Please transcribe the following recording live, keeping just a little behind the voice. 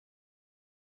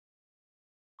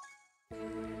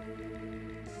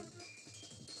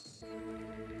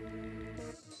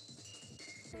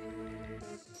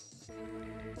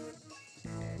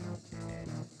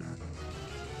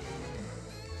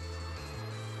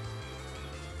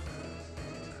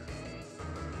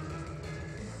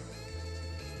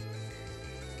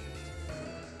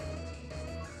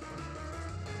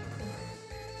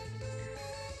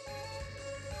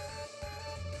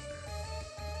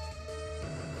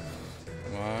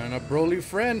A Broly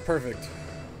friend, perfect.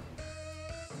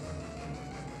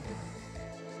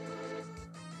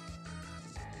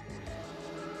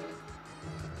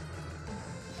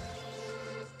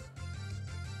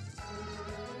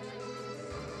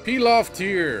 Peel off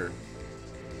tier.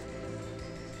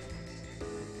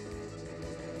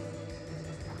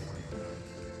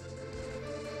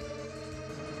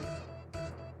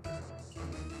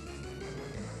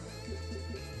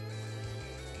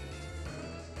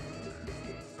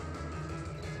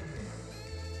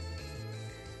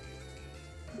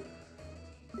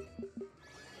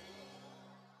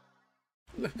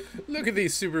 Look at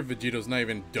these Super Vegetos, not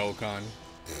even Dokkan.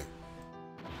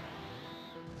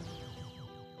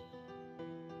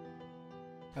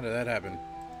 How did that happen?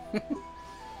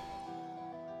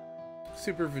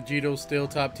 Super Vegito still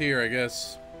top tier, I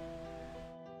guess.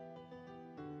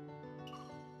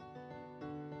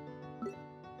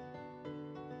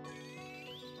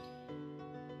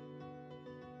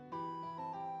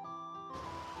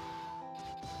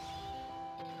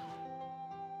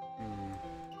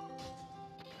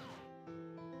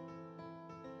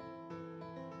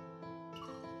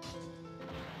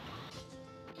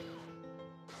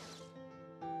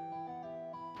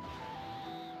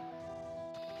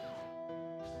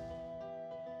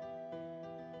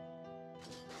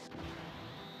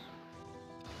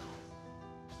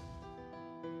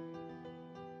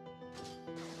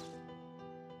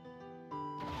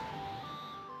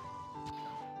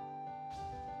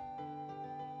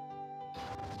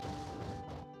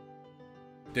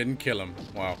 Didn't kill him.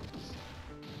 Wow.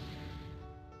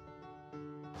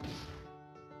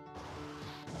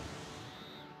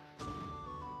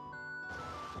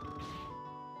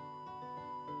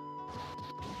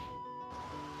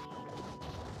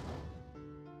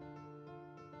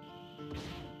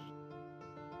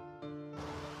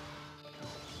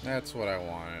 That's what I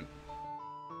wanted.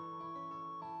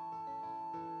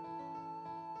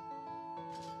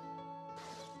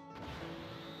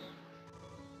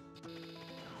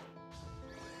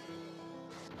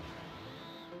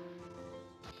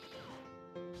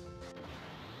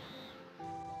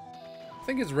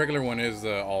 I think his regular one is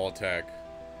all attack.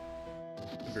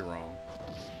 Could be wrong.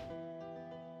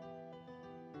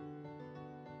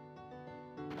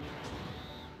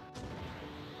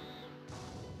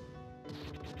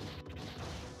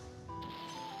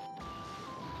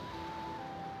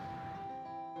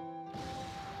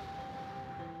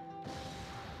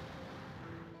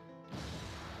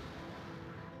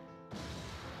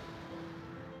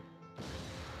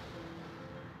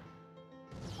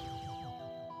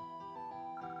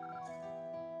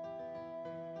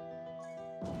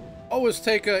 Always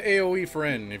take a AoE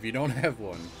friend if you don't have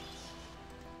one.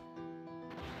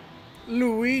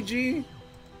 Luigi?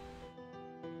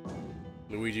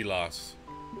 Luigi lost.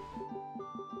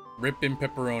 Rip in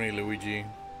pepperoni, Luigi.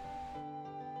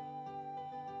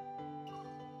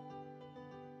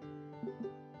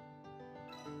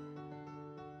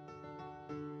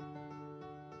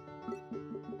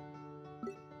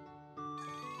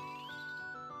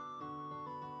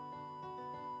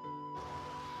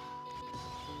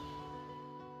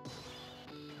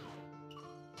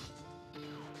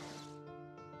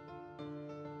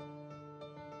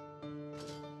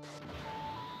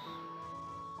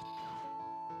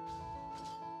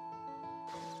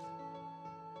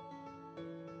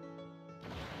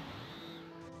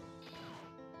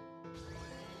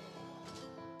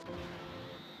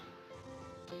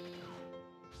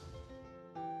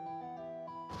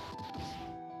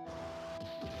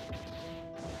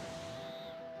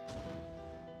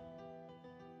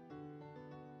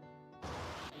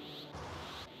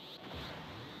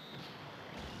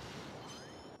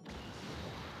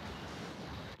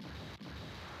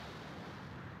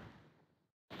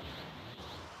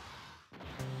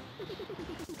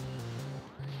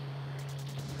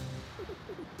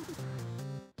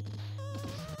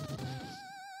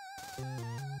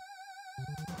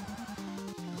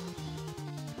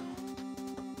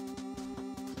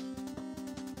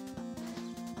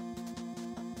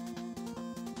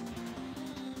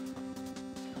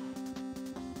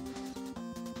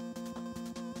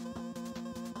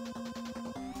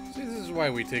 See, this is why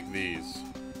we take these.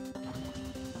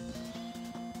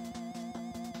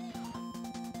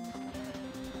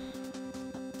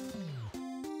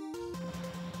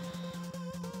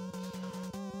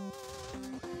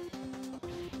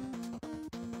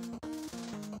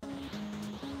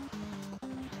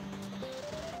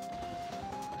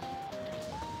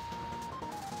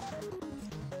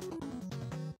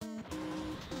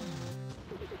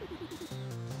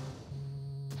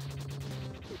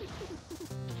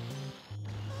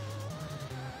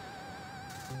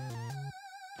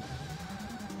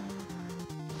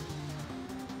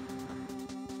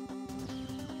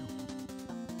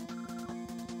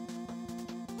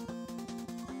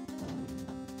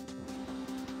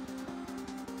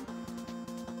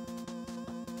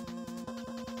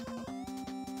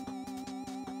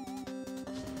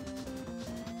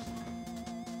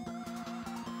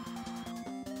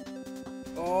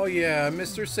 Oh yeah,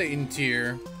 Mr. Satan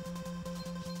tier.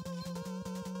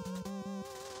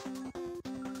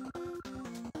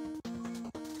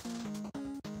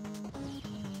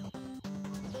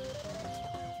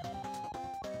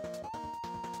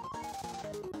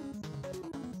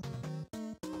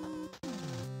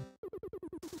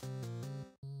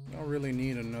 I don't really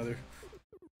need another.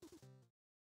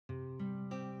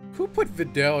 Who put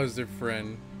Videl as their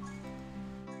friend?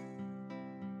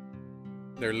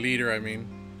 Their leader, I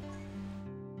mean.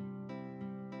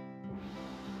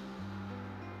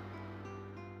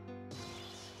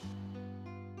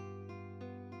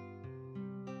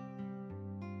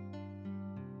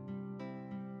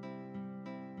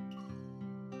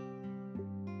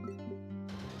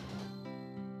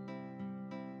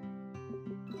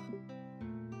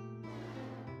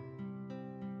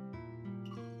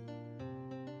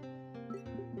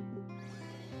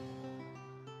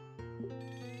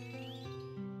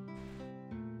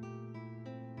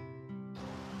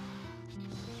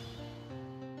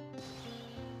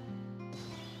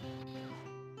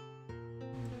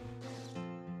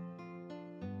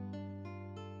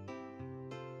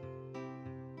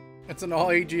 It's an all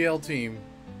AGL team.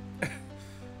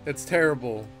 It's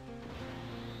terrible.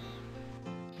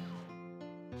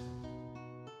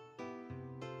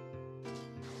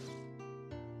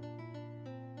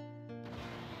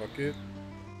 Fuck it.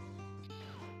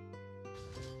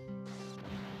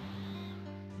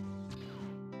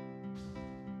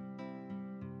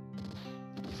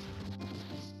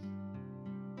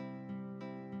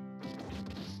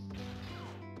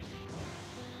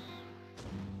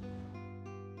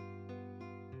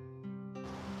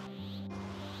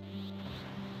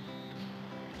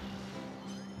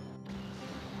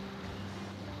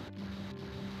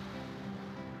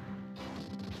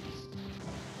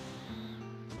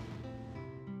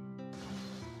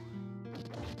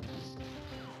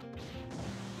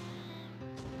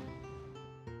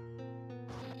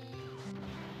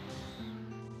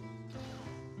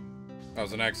 That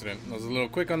was an accident. I was a little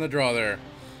quick on the draw there.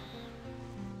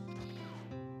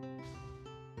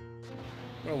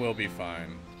 Well, we'll be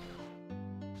fine.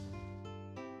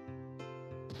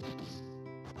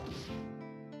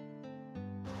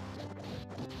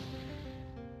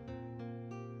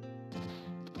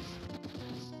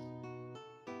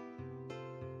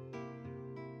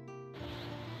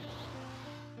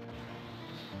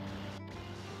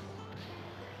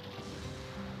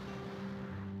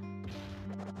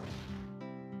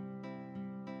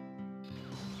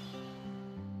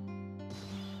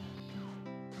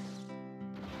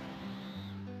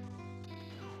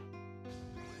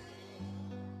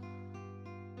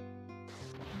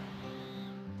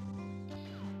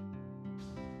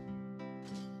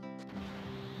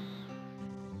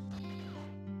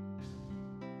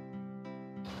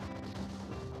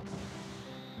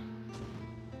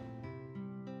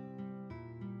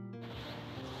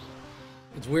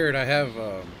 It's weird, I have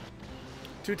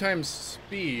 2 times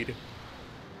speed,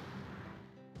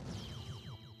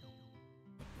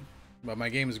 but my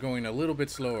game is going a little bit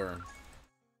slower.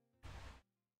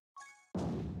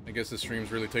 I guess the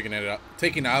stream's really taking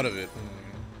out of it.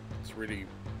 It's really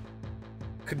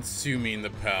consuming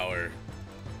the power.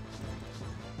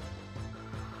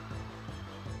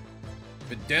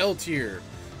 Videl tier,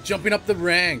 jumping up the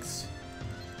ranks.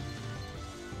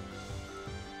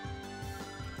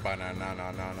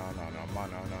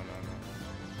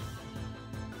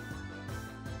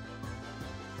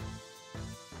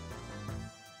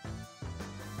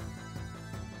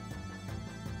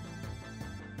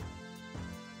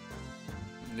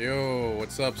 Yo,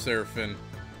 what's up, Seraphin?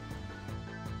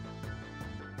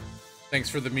 Thanks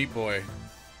for the meat boy.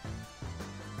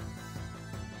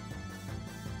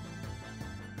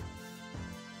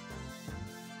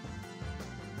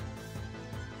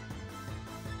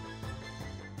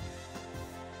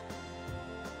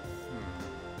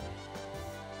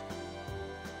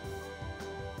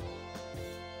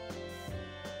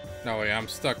 No way, I'm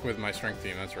stuck with my strength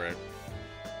team, that's right.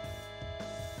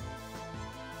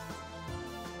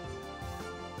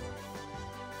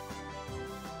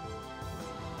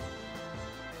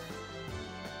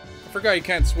 I forgot you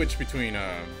can't switch between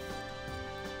rounds.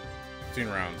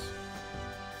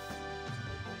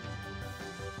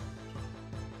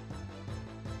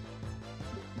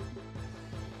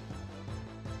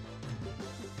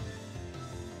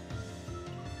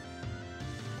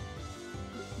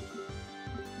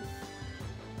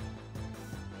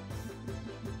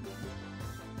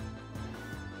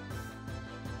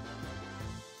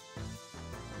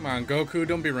 Come on, Goku,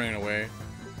 don't be running away.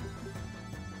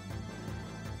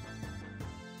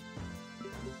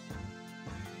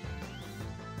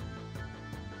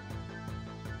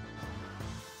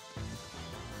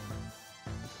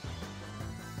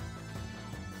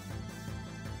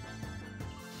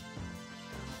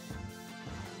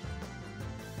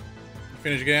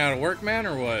 Finish getting out of work, man,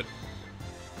 or what?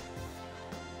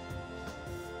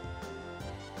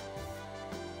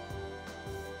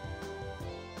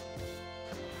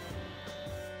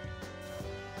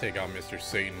 Take out Mr.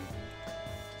 Satan.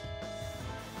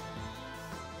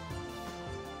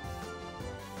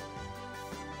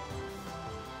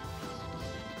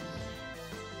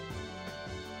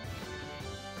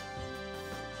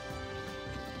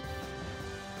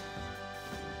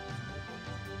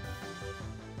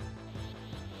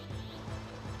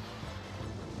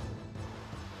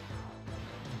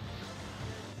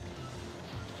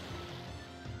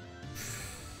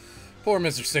 Poor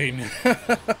Mr. Satan.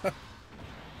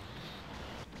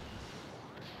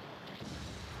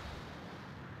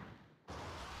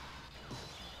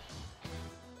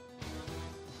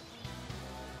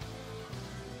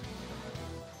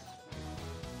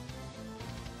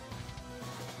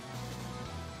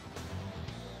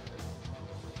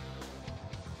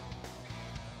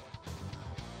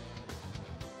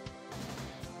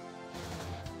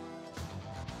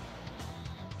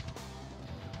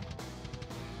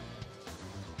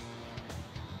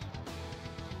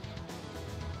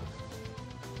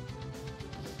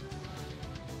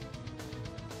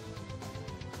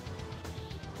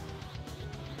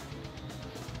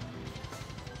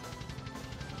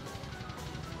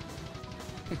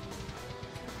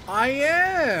 I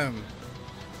am.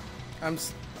 I'm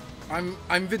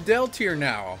Videl tier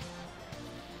now.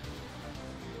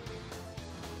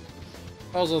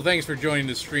 Also, thanks for joining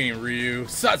the stream, Ryu.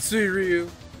 Satsui Ryu.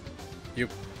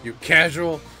 You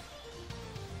casual.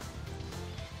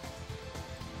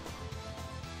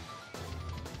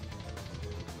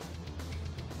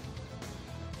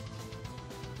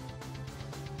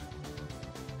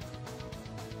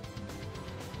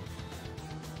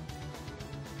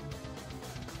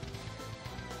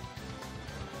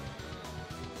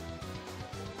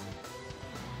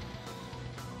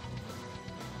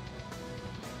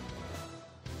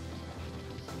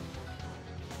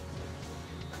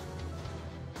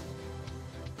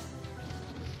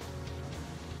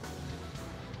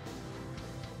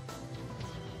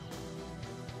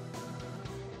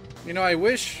 You know, I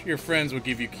wish your friends would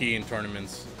give you key in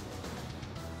tournaments,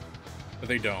 but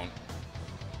they don't.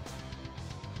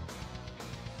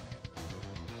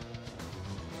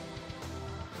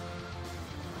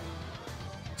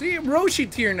 See, I'm Roshi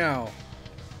tier now.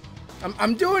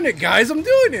 I'm doing it, guys. I'm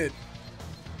doing it.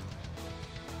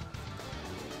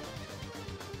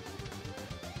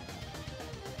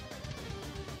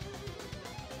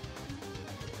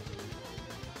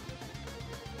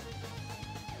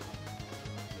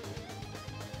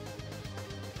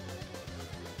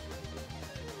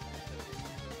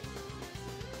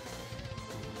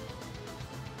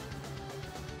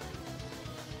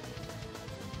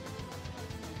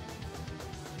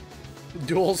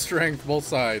 Dual strength, both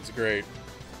sides. Great.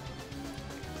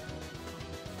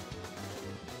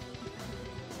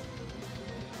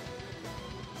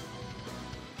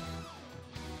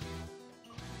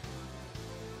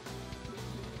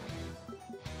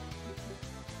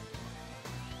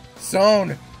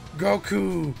 Son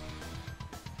Goku.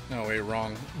 No, wait,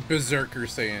 wrong. Berserker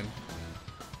Saiyan.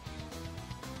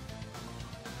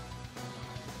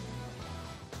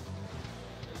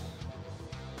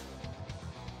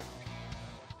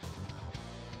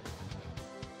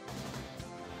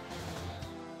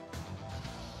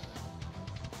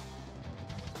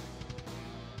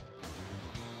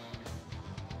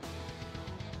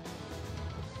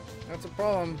 That's a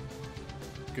problem.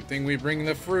 Good thing we bring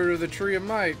the fruit of the tree of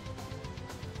might.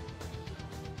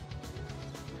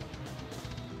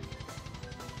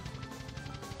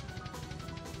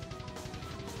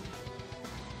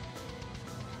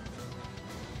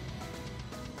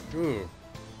 Ooh.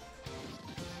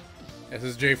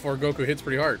 SSJ4 Goku hits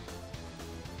pretty hard.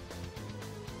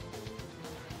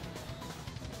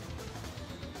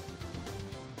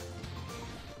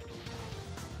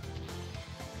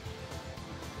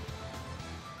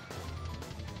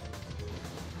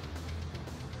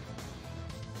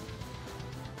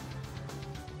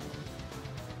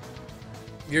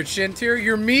 Your Shin tier?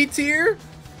 Your me tier?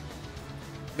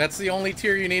 That's the only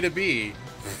tier you need to be.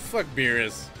 Fuck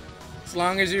Beerus. As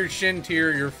long as you're Shin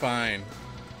tier, you're fine.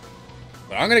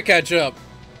 But I'm gonna catch up.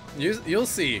 You'll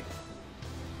see.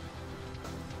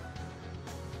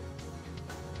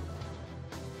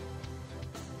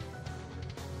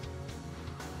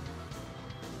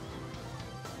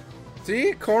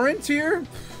 See? Korin tier?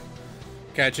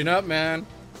 Catching up, man.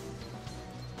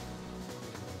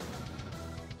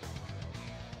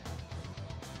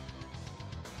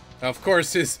 Of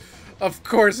course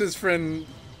his friend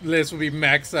list will be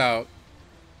maxed out.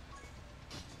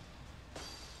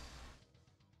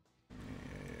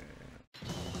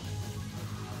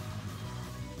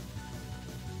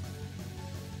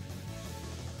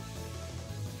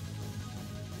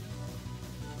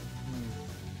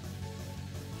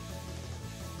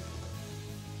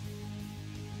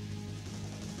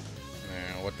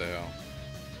 the hell?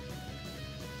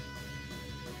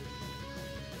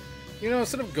 You know,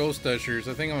 instead of ghost ushers,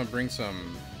 I think I'm gonna bring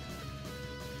some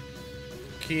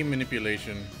key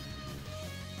manipulation.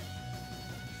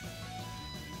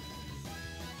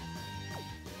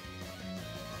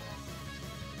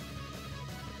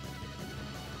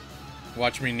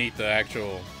 Watch me need the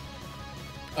actual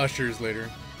ushers later.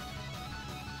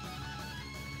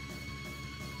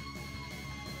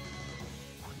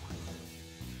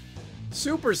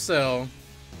 Supercell?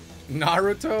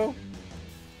 Naruto?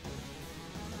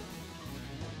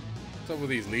 What's up with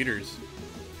these leaders?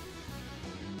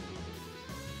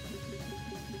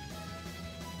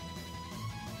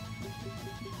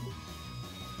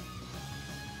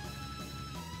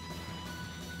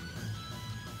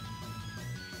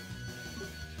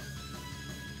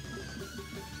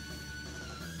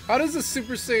 How does the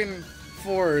Super Saiyan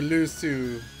 4 lose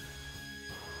to...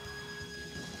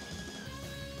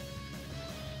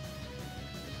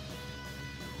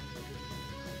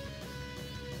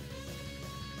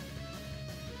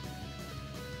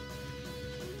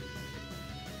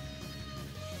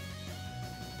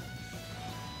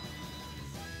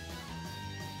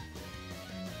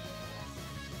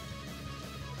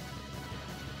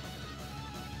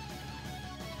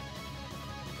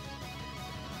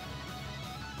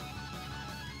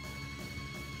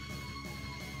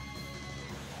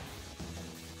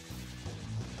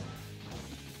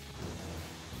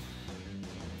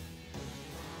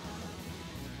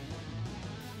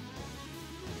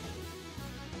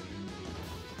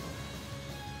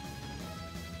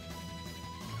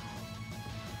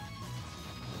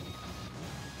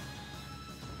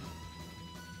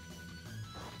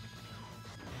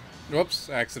 Whoops,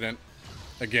 accident.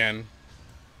 Again.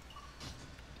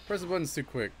 Press the buttons too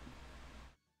quick.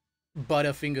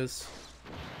 Butterfingers.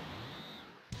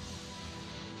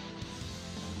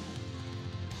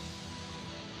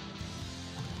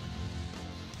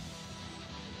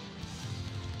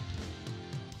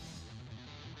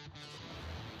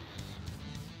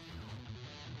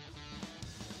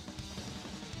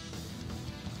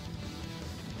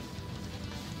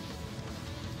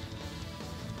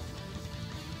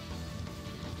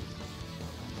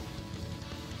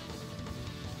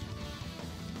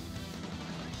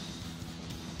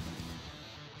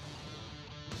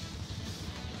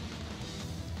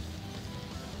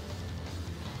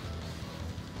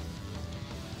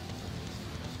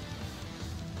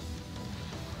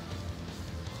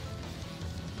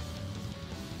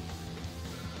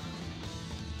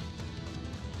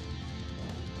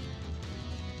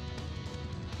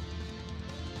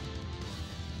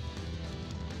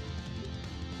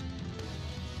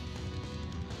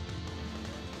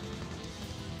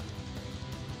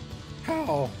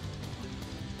 How?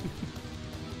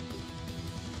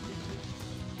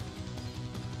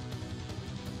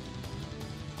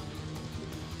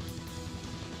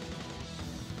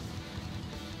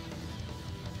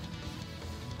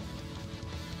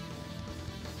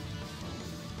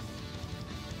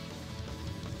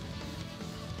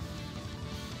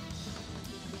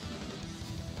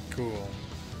 Cool.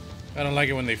 I don't like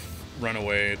it when they run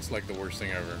away. It's like the worst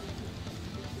thing ever.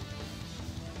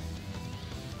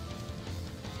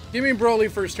 Give me Broly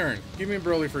first turn. Give me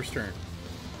Broly first turn.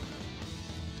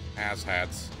 Ass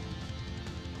hats.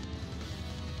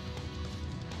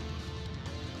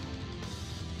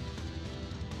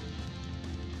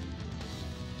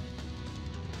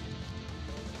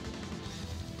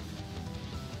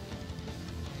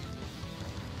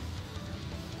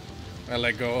 I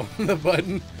let go of the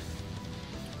button.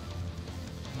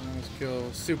 Let's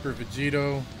kill Super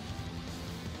Vegito.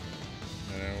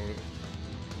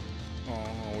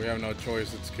 Oh, we have no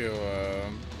choice. Let's kill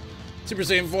Super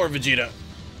Saiyan 4 Vegeta.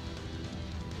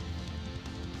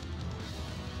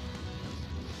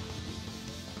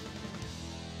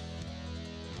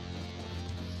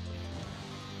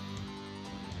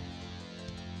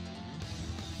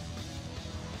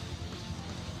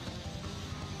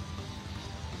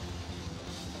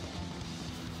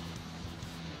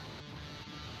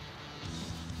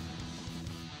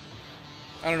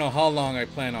 I don't know how long I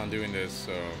plan on doing this,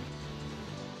 so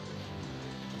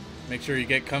make sure you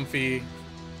get comfy,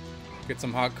 get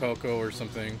some hot cocoa or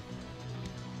something.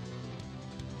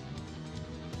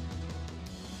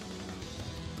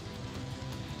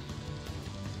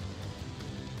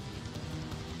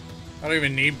 I don't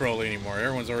even need Broly anymore.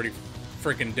 Everyone's already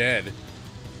freaking dead.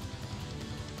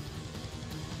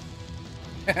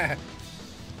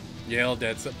 Yale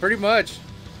dead. So pretty much.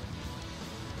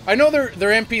 I know they're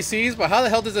NPCs, but how the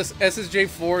hell does this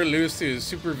SSJ4 lose to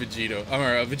Super Vegito?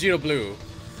 Or Vegito Blue?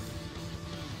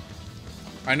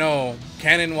 I know,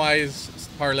 canon-wise,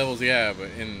 power levels, yeah, but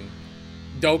in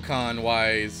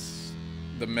Dokkan-wise,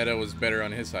 the meta was better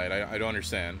on his side. I don't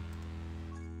understand.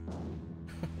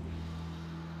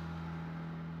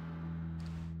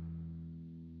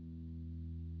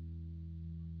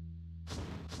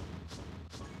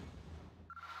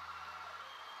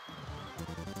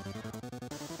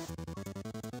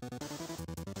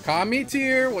 Kami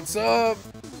tier, what's up?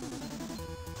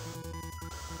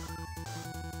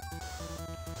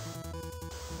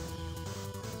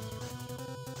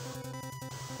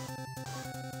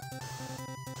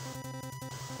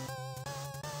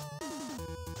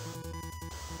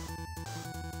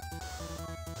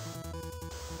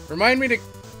 Remind me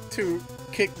to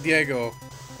kick Diego.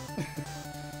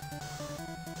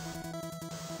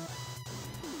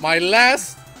 My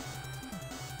last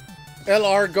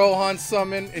LR Gohan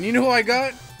summon, and you know who I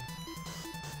got?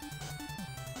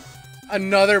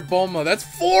 Another Bulma. That's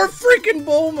 4 freaking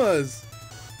Bulmas!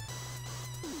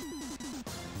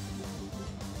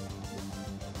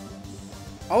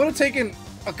 I would have taken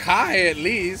a Kai at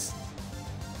least.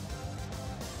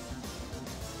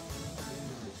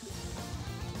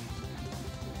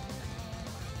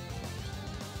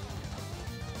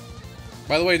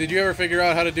 By the way, did you ever figure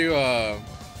out how to do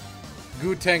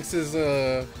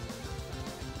Gotenks'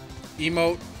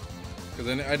 emote? Because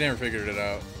I never figured it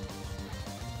out.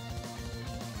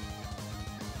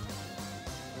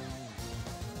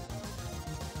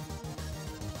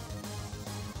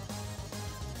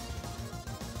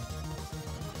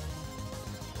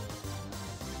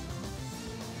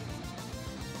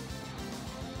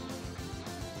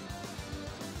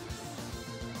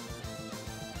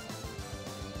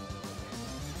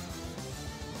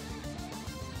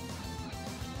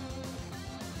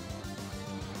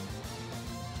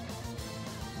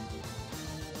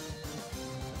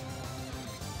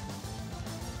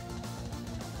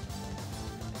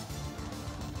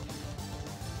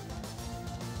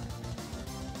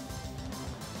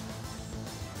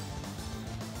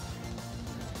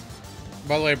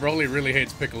 By the way, Broly really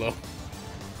hates Piccolo.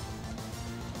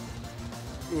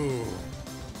 Ooh.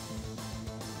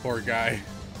 Poor guy.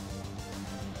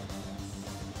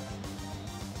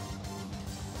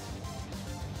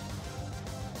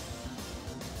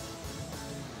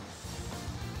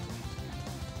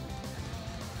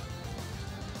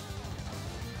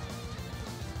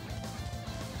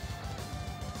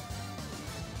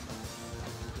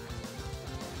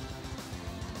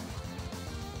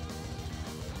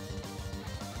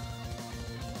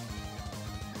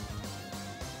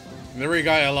 There we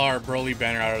got LR Broly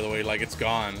banner out of the way, like it's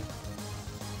gone.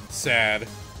 Sad.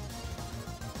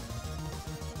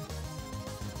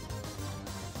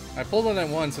 I pulled on that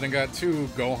once and I got 2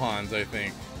 Gohans, I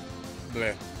think.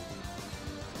 Bleh.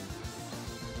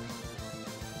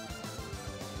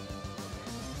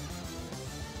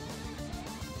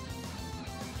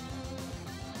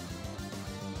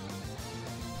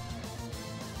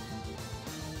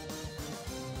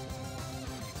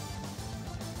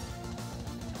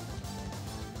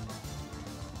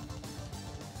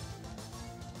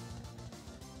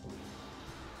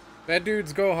 That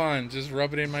dude's Gohan, just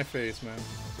rub it in my face, man.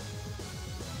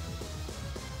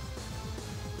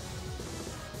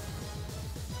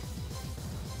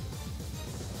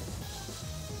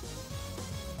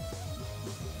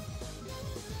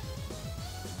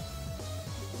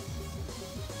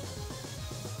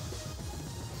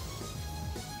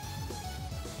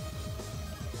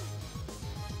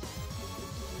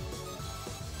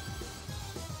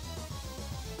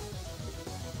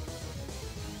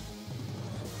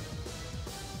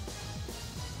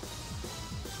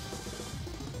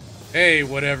 Hey,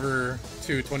 whatever,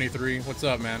 223. What's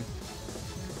up, man?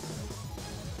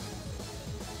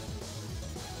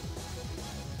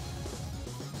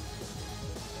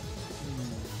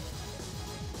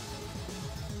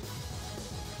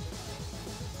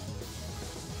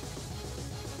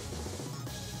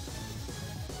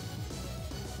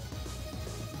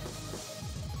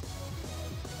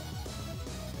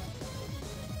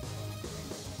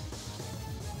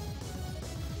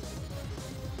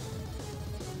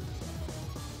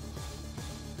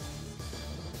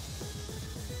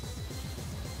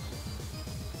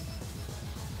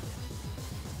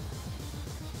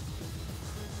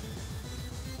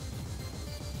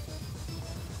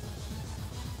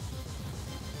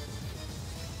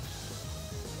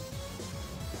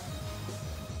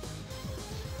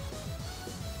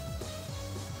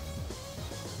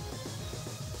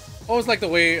 I always like the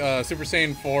way Super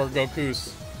Saiyan 4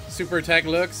 Goku's super attack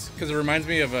looks, because it reminds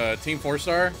me of Team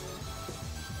 4-Star,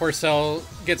 where Cell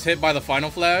gets hit by the Final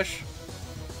Flash.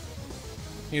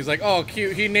 He's like, oh,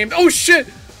 cute. He named. Oh shit!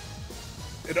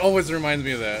 It always reminds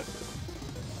me of that.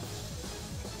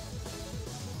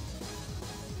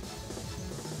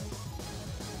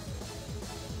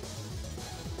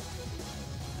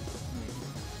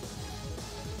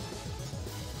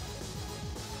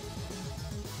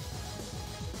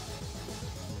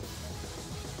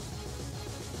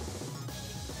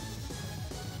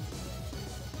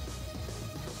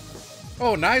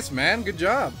 Oh, nice, man. Good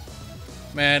job.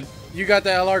 Man, you got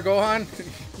the LR Gohan?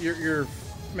 you're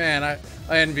man, I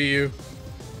envy you.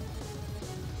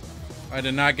 I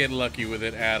did not get lucky with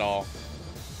it at all.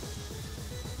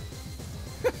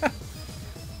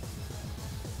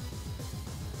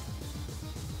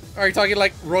 Are you talking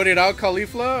like wrote it out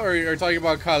Caulifla, or are you talking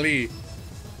about Kali?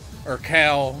 Or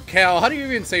Cal? Cal, how do you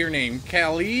even say your name?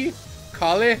 Kali?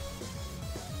 Kale?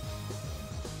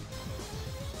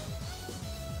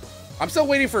 I'm still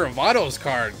waiting for a Vados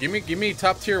card. Give me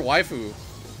top tier waifu.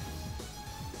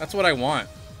 That's what I want.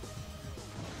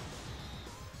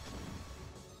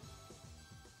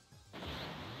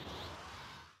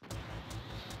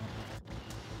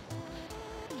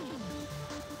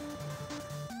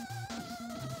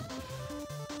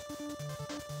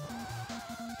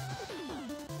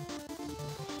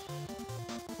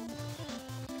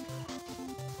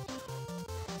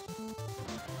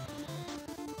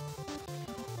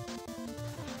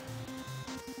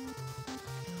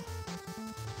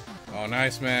 Oh,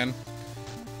 nice, man.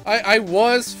 I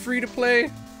was free to play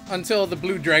until the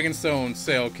Blue Dragonstone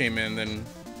sale came in, then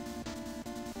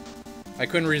I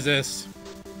couldn't resist.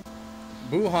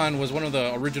 Buhan was one of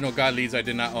the original god leads I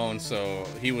did not own, so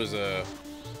he was a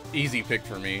easy pick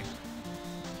for me.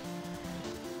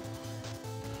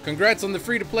 Congrats on the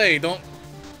free to play. Don't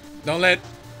let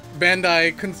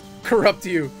Bandai corrupt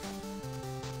you.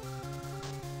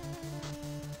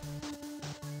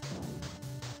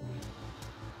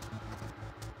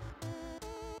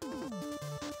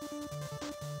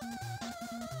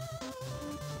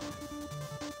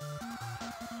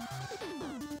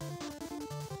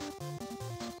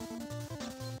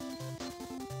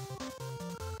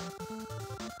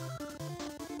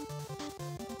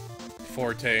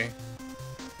 Forte.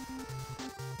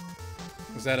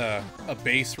 Is that a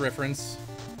base reference?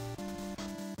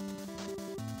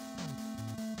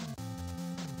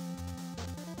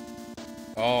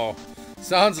 Oh,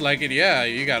 sounds like it. Yeah,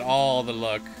 you got all the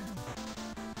luck.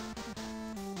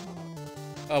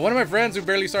 One of my friends who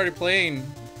barely started playing,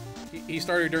 he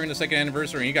started during the 2nd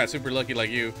anniversary and he got super lucky like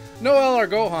you. No LR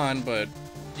Gohan, but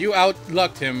you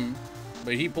outlucked him,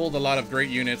 but he pulled a lot of great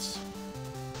units.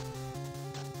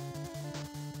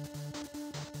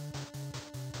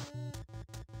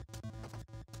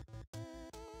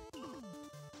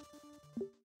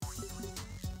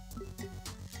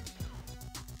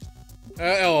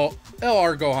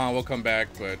 LR Gohan will come back,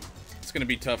 but it's going to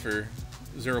be tougher.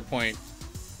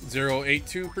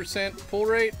 0.082% pull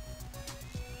rate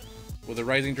with a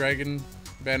Rising Dragon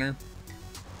banner.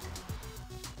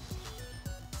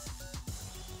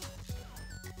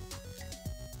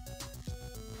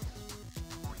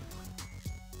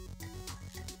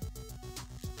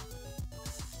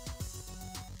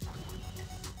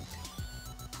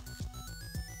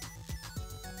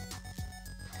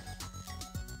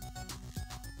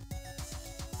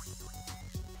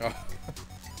 Oh.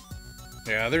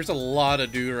 Yeah, there's a lot to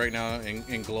do right now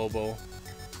in Global.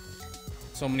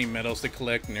 So many medals to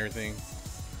collect and everything.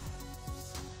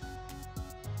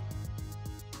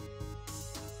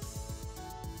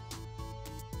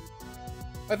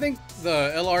 I think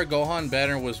the LR Gohan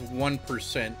banner was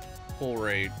 1% pull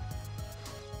rate.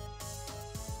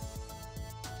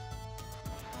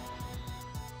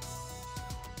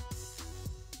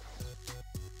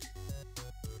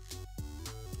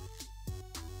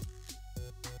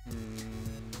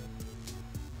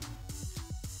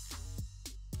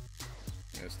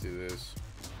 Let's do this.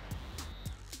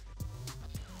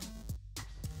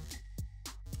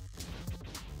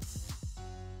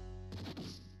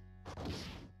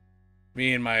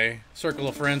 Me and my circle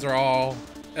of friends are all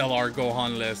LR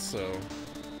Gohan lists, so...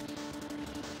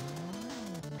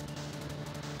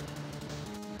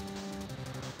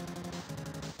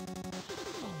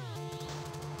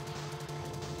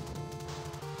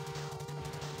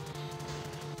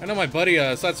 I know my buddy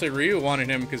Satsui Ryu wanted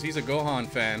him because he's a Gohan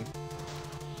fan.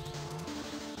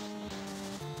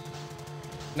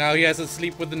 Now he has to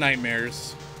sleep with the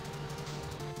nightmares.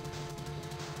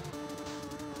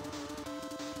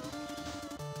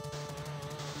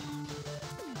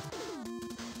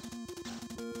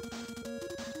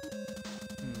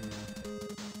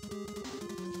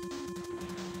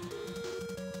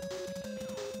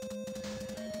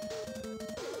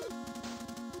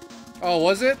 Oh,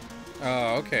 was it?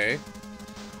 Oh, okay.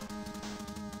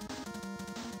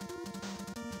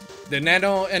 Did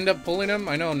Nano end up pulling him?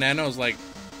 I know Nano's like...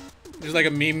 There's like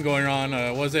a meme going on.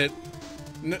 Was it...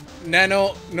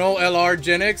 Nano... No LR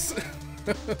Genix?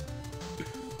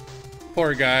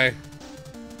 Poor guy.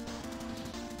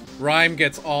 Rhyme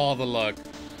gets all the luck.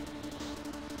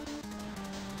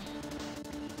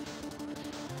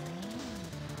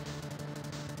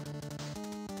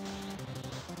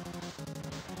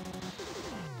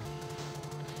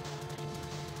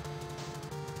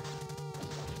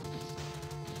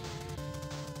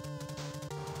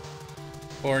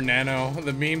 Poor Nano.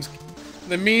 The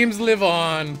memes live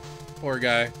on. Poor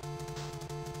guy.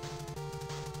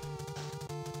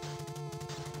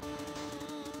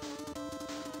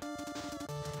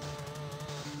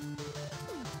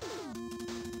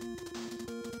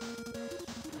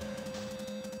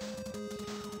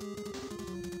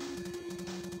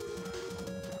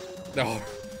 Oh,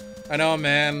 I know,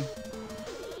 man.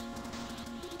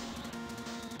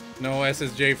 No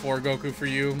SSJ4 Goku for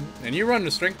you. And you run the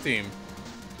strength team.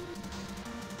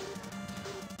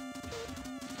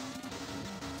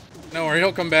 No worry,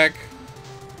 he'll come back.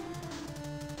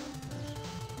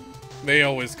 They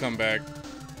always come back.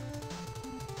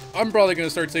 I'm probably gonna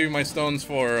start saving my stones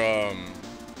for,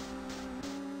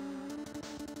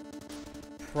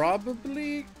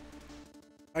 probably...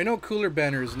 I know Cooler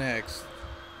Banner is next.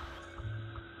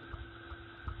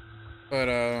 But,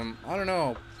 I don't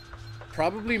know.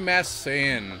 Probably Mass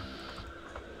Saiyan.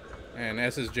 And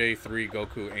SSJ3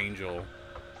 Goku Angel.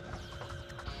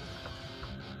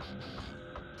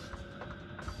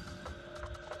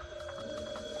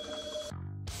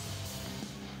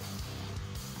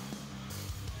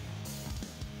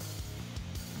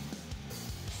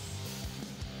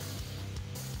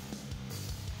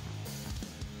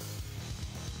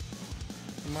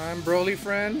 Come on, Broly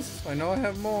friends. I know I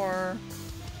have more.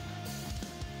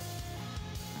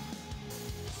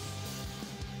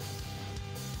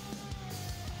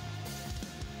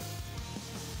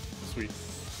 Sweet.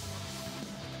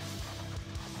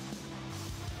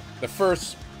 The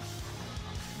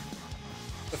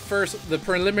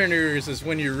preliminaries is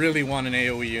when you really want an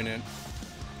AoE unit.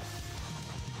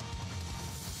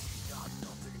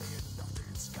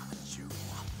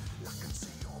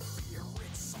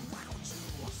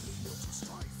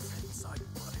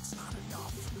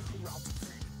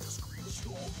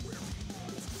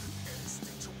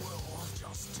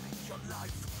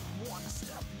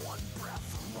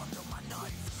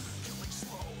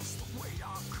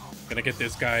 Gonna get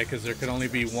this guy because there can only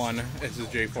be one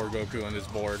SSJ4 Goku on this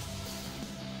board.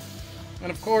 And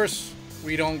of course,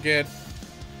 we don't get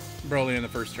Broly in the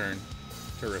first turn.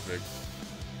 Terrific.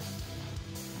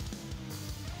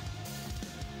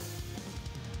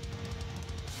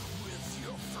 With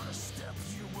your first step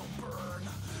you will burn.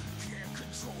 Can't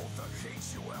control the hate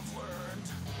you have learned.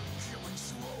 Killing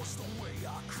slow's the way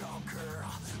I conquer.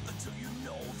 Until you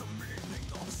know the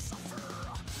meaning of suffer.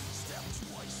 Step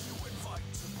twice you invite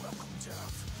and welcome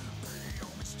death. Pay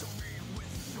homage to me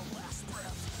with your last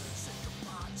breath. Say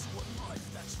goodbye to a life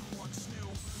that you once knew.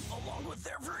 Along with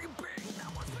every being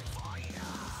that was before you.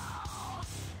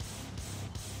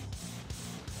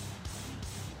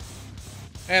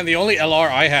 And the only LR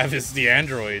I have is the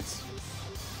androids.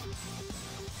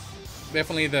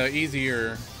 Definitely the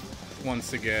easier ones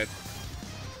to get.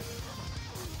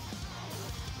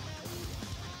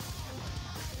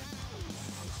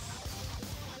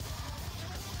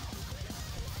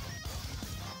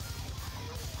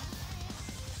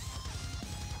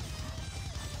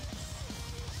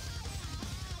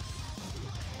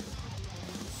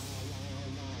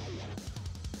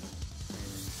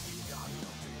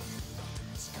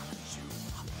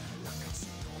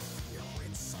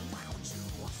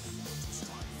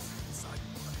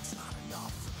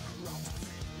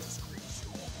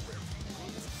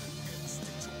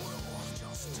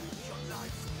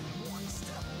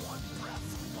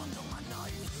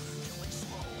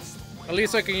 At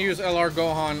least I can use LR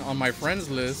Gohan on my friends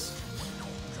list.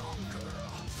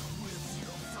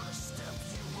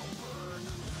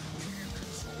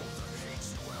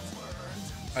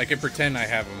 I can pretend I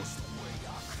have him.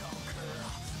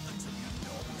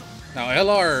 Now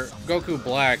LR Goku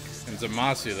Black and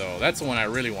Zamasu though, that's the one I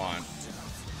really want.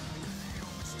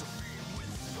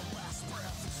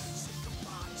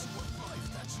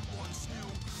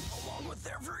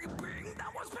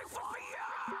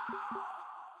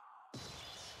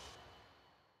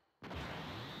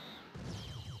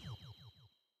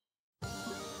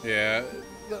 Yeah,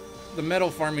 the metal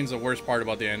farming's the worst part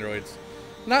about the androids.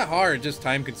 Not hard, just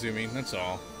time consuming, that's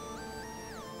all.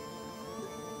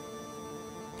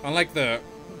 Unlike the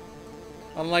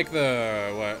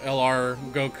what, LR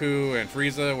Goku and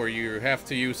Frieza, where you have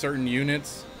to use certain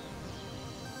units,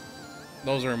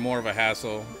 those are more of a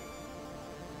hassle.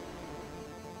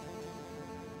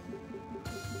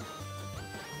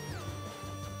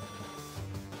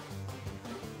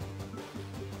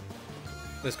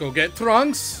 Let's go get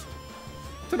Trunks!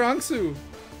 Trunksu!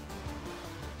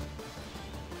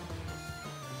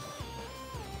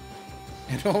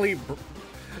 And only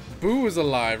Boo is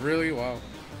alive, really? Wow.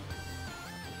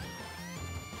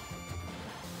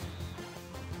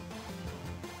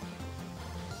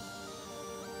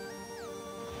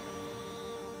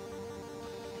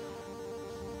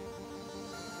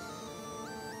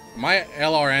 My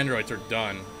LR androids are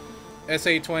done.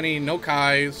 SA-20, no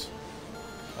Kais.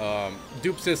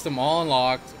 Dupe system all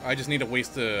unlocked. I just need to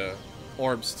waste the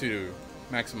orbs to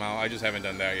max them out. I just haven't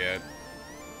done that yet.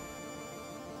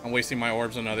 I'm wasting my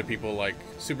orbs on other people like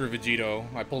Super Vegito.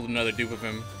 I pulled another dupe of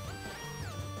him.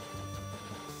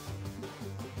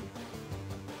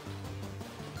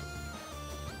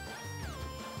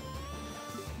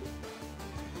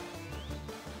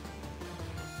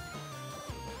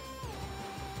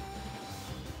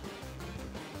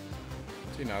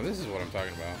 See, now this is what I'm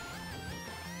talking about.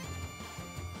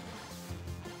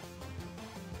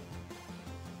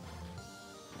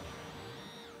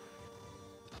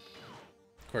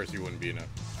 Of course, you wouldn't be enough.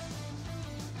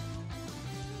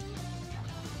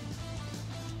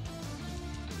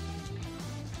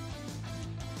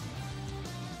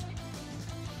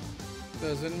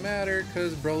 Doesn't matter,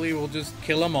 because Broly will just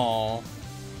kill them all.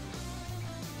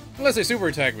 Unless they super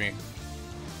attack me.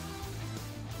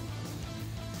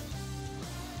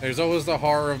 There's always the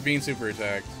horror of being super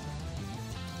attacked.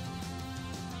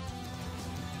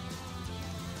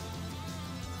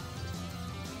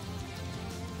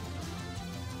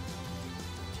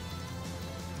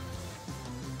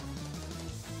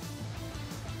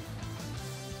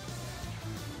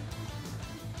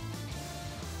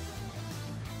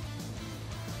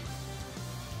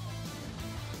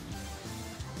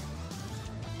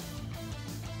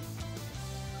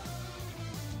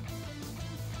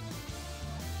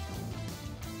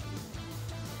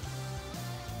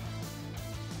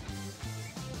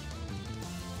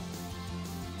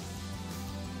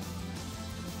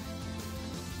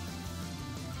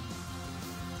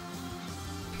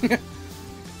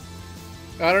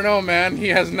 I don't know, man. He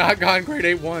has not gone grade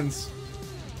 8 once.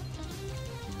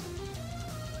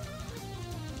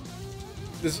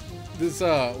 This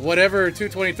whatever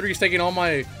 223 is taking all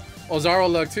my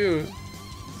Ozaru luck too.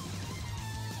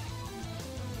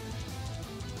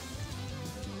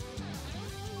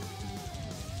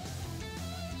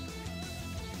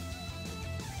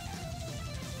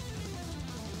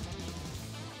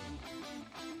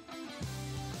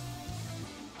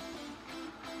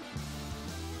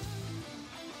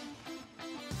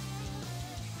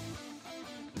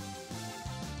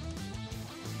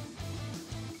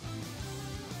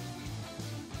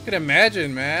 I can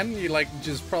imagine, man. You like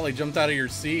just probably jumped out of your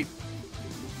seat.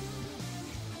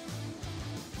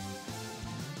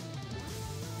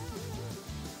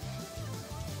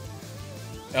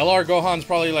 LR Gohan's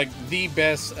probably like the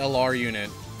best LR unit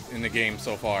in the game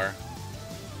so far.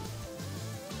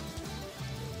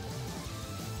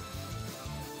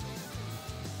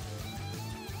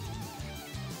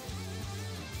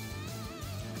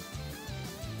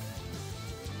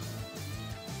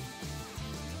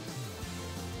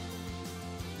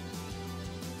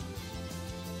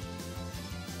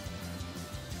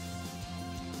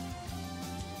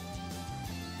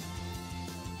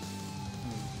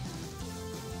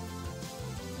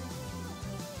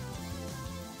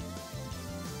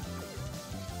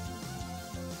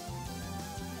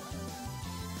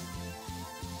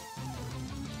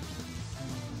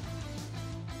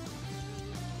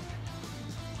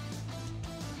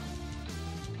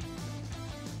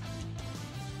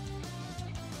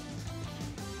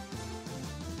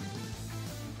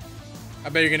 I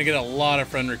bet you're gonna get a lot of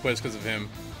friend requests because of him.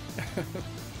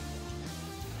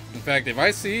 In fact, if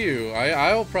I see you,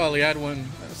 I'll probably add one,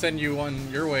 send you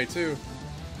one your way too.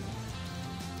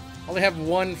 I only have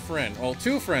one friend, well,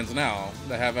 two friends now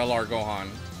that have LR Gohan.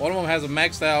 One of them has a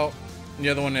maxed out, and the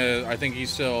other one is, I think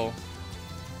he's still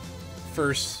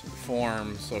first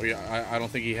form, so I don't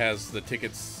think he has the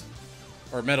tickets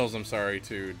or medals. I'm sorry,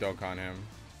 to Dokkan him.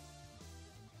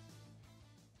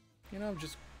 You know, I'm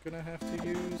just gonna have to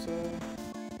use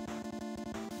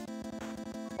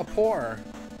a pour.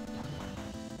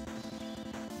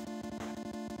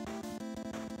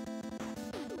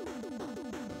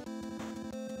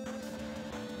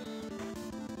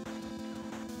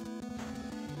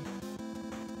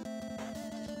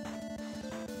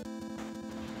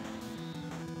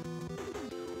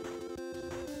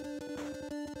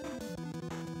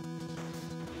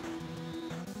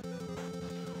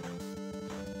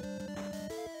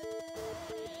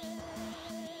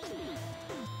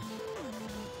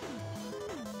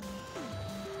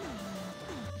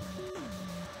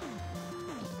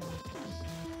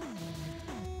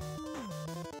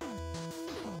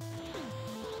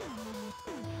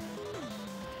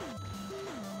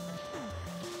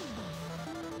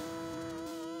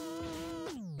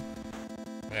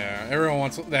 Yeah, everyone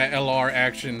wants that LR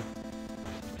action.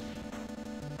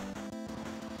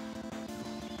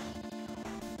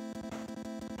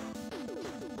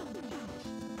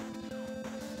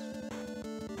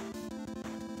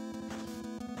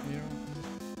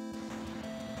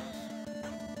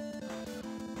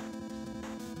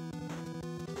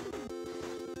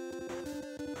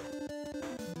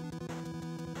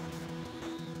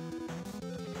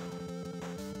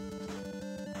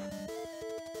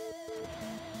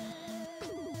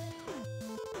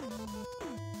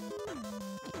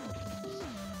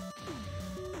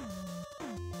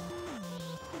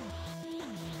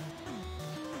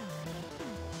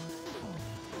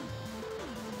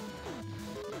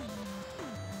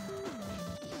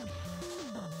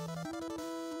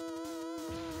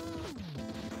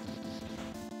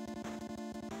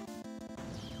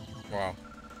 Wow.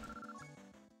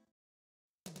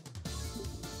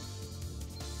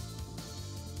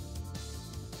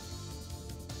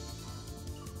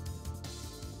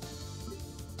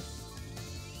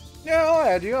 Yeah, I'll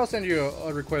add you. I'll send you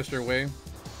a request your way.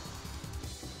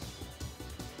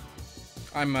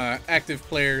 I'm an active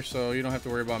player, so you don't have to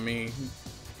worry about me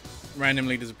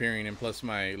randomly disappearing, and plus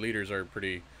my leaders are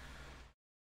pretty,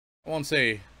 I won't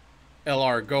say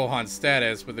LR Gohan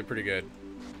status, but they're pretty good.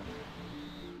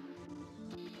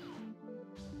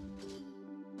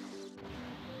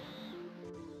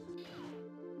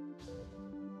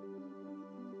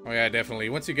 Oh yeah, definitely.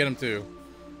 Once you get them to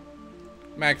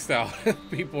maxed out,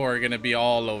 people are gonna be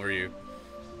all over you.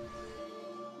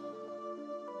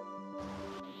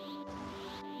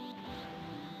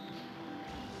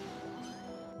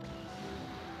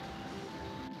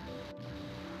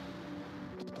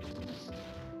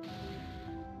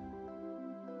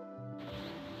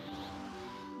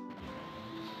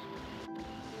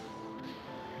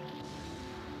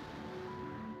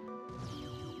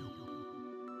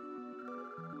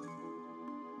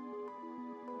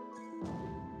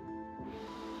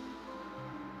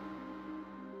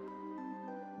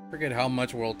 Forget how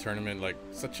much World Tournament, like,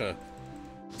 such a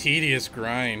tedious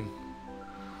grind.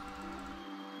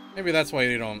 Maybe that's why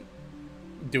they don't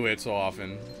do it so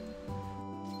often.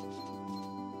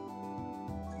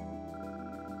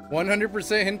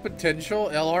 100% hit potential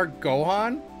LR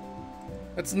Gohan?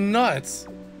 That's nuts.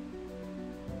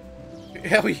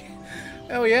 Hell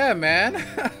yeah, man.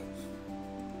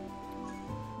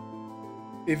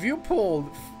 If you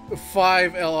pulled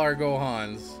 5 LR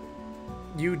Gohans,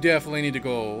 you definitely need to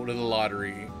go to the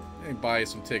lottery and buy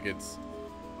some tickets.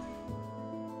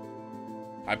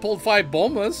 I pulled 5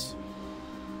 Bulmas.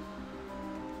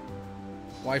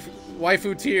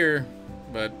 Waifu tier,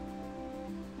 but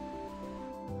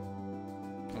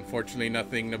unfortunately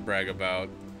nothing to brag about.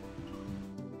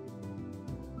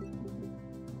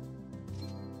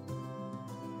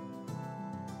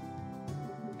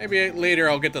 Maybe later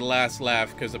I'll get the last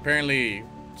laugh, because apparently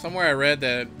somewhere I read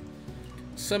that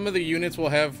some of the units will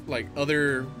have like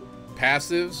other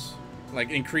passives,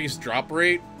 like increased drop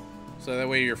rate, so that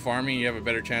way you're farming, you have a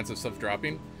better chance of stuff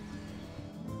dropping.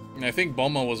 And I think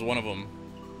Bulma was one of them.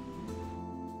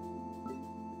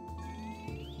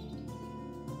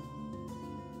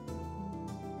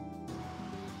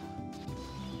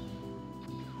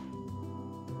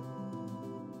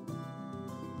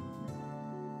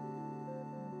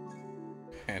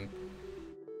 And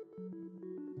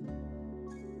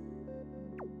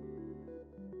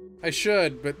I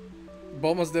should, but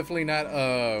Bulma's definitely not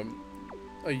a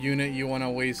unit you want to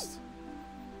waste.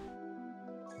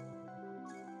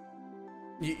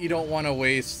 You don't want to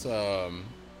waste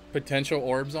potential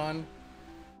orbs on,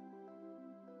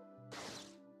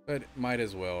 but might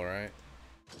as well, right?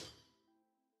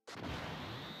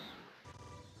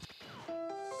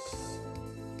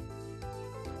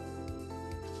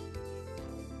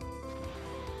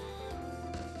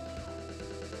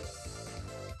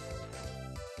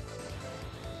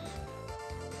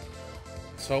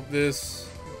 Let's hope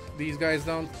these guys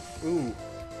don't. Ooh.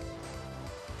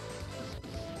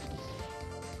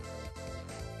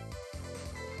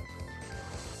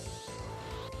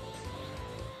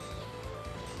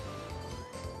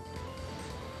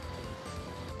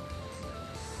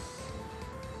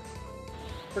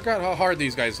 Forgot how hard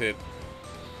these guys hit.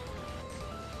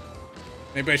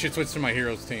 Maybe I should switch to my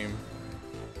heroes team.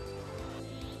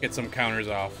 Get some counters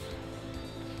off.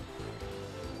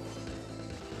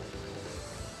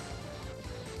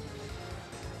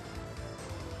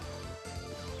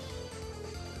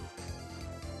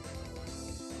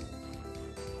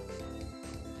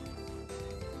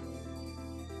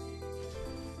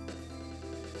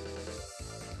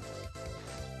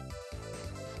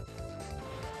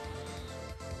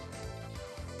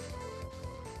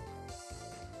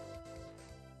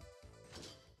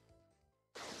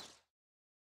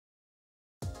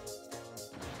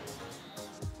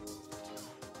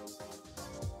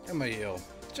 Am I ill?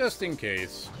 Just in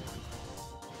case.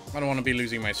 I don't want to be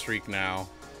losing my streak now.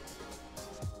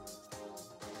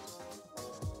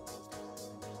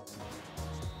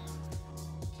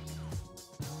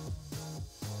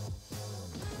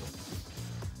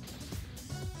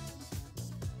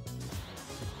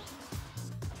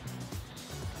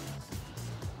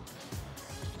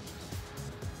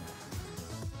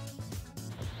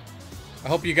 I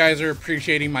hope you guys are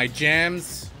appreciating my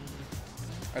jams.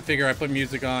 I figure I put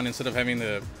music on instead of having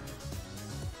the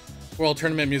World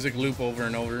Tournament music loop over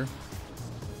and over.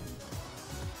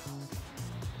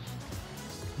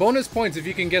 Bonus points if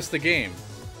you can guess the game.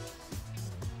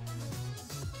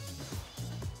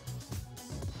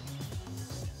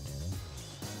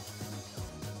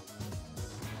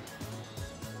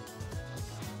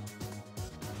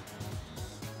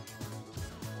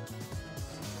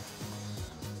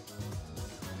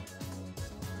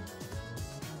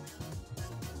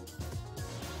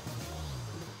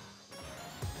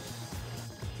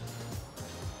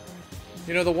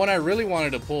 You know, the one I really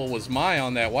wanted to pull was Mai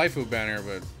on that waifu banner,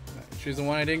 but she's the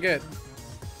one I didn't get.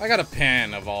 I got a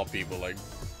Pan of all people, like,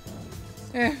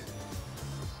 eh.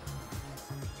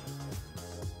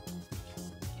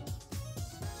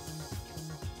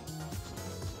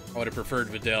 I would have preferred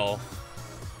Videl.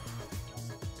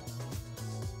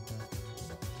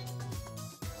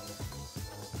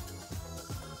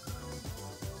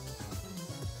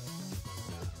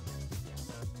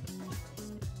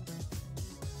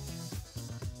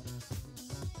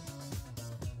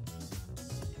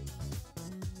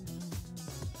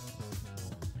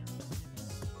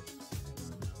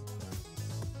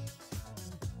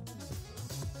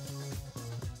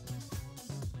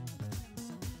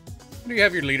 What do you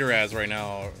have your leader as right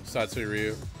now, Satsui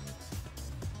Ryu?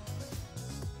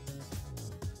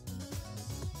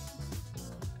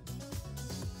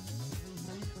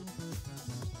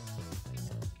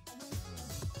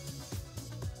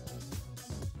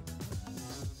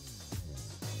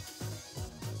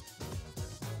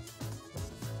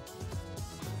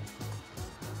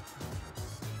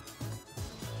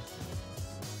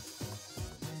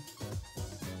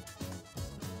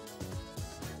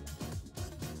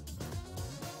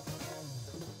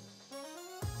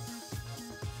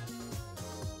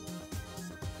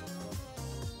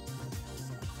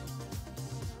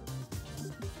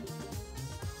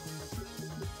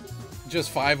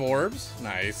 Just 5 orbs?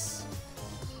 Nice.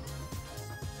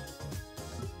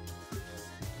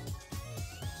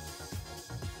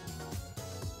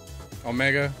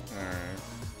 Omega? Alright.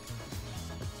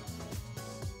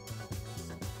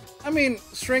 I mean,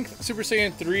 Strength Super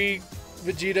Saiyan 3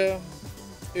 Vegeta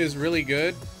is really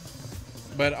good,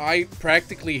 but I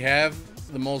practically have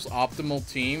the most optimal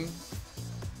team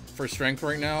for Strength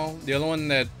right now. The other one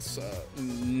that's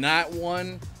not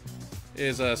one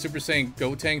is Super Saiyan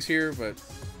Gotenks here, but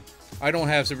I don't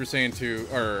have Super Saiyan 2,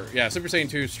 or yeah, Super Saiyan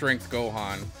 2 Strength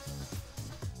Gohan.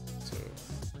 So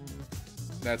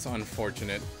that's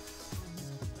unfortunate.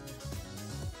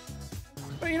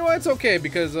 But you know what, it's okay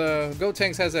because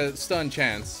Gotenks has a stun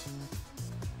chance.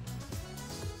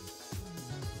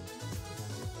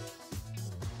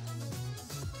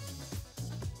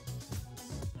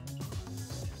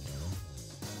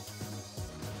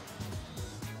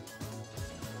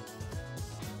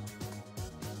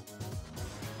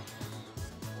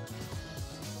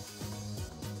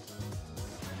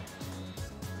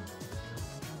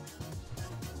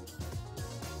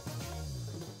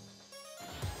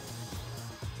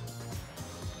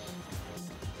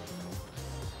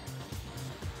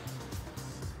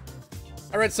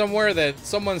 I read somewhere that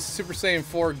someone's Super Saiyan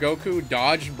 4 Goku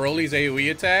dodged Broly's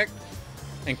AoE attack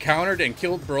and countered and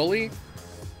killed Broly,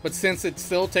 but since it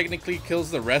still technically kills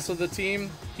the rest of the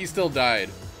team, he still died.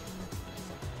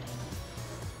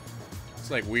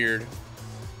 It's like weird.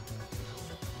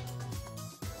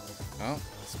 Oh,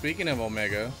 speaking of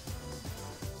Omega.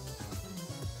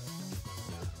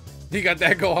 You got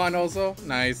that Gohan also?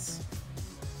 Nice.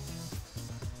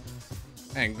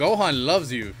 And Gohan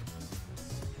loves you.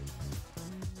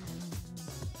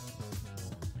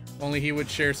 Only he would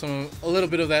share a little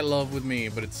bit of that love with me,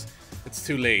 but it's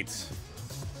too late.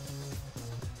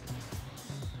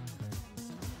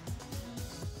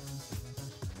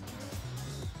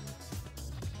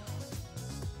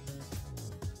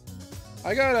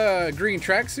 I got a green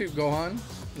tracksuit, Gohan.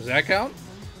 Does that count?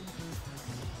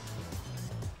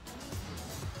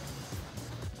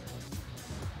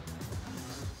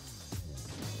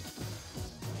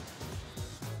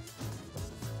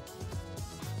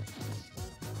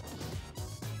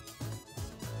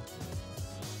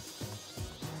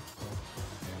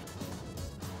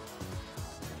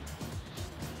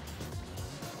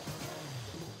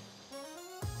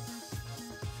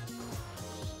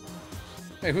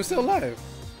 Hey, who's still alive?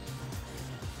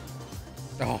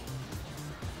 Oh.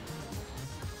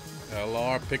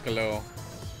 LR Piccolo.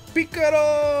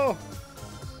 Piccolo!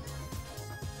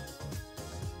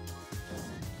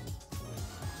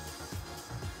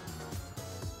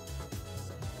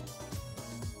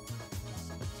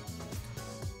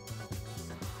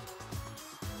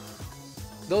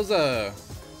 Those,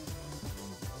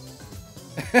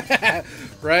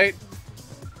 right?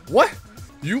 What?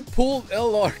 You pulled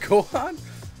LR Gohan?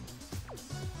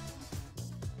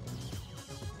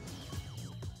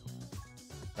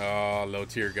 Oh, low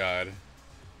tier god.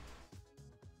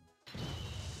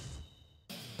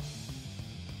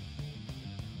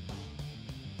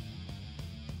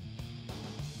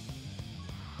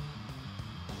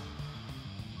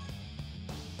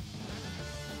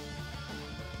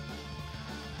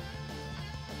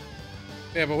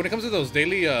 Yeah, but when it comes to those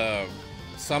daily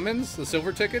summons, the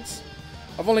silver tickets,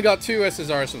 I've only got 2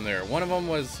 SSRs from there. One of them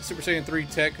was Super Saiyan 3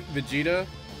 Tech Vegeta,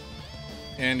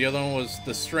 and the other one was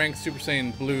the Strength Super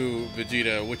Saiyan Blue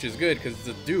Vegeta, which is good because it's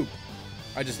a dupe.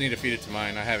 I just need to feed it to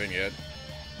mine. I haven't yet.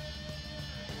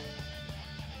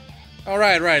 All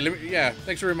right. Let me, yeah,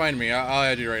 thanks for reminding me. I'll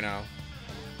add you right now.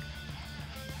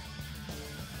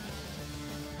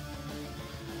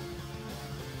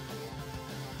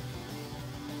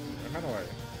 How do I?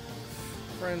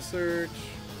 Friend search.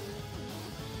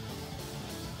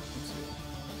 Let's see.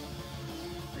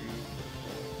 3,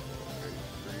 4, 5,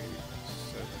 3,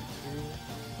 7,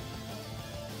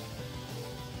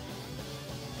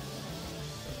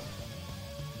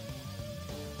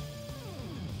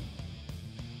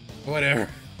 2. Whatever.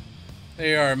 There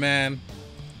you are, man.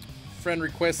 Friend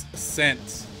request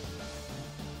sent.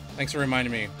 Thanks for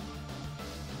reminding me.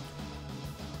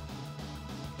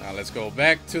 Now let's go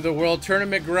back to the World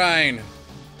Tournament grind.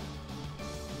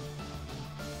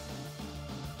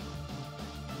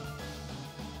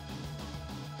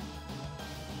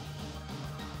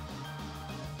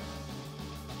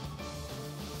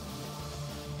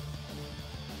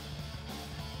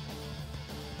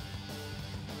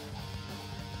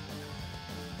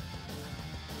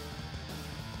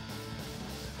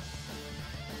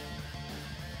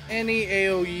 Any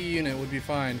AoE unit would be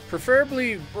fine.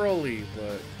 Preferably Broly,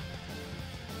 but...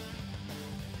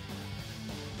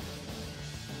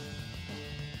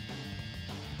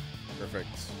 Perfect.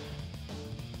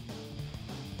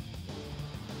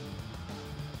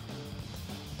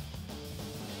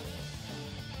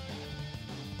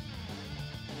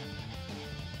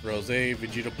 Rose,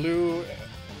 Vegeta Blue,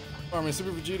 Army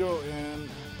Super Vegito, and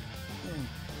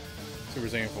Super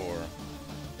Saiyan 4.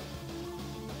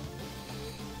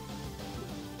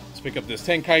 Let's pick up this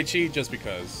Tenkaichi just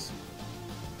because.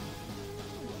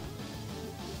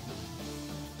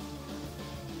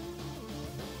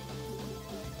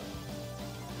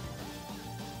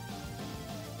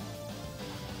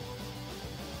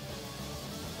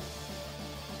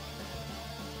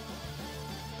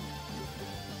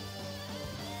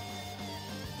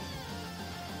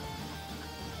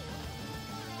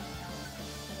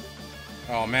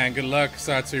 Oh man, good luck,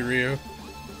 Satsu Ryu.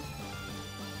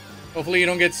 Hopefully you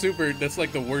don't get supered. That's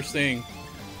like the worst thing.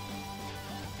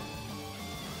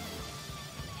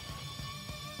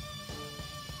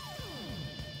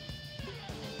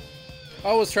 I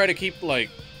always try to keep like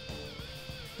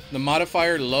the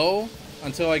modifier low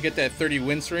until I get that 30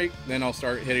 win streak, then I'll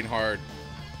start hitting hard.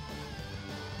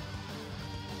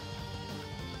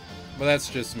 But that's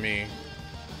just me.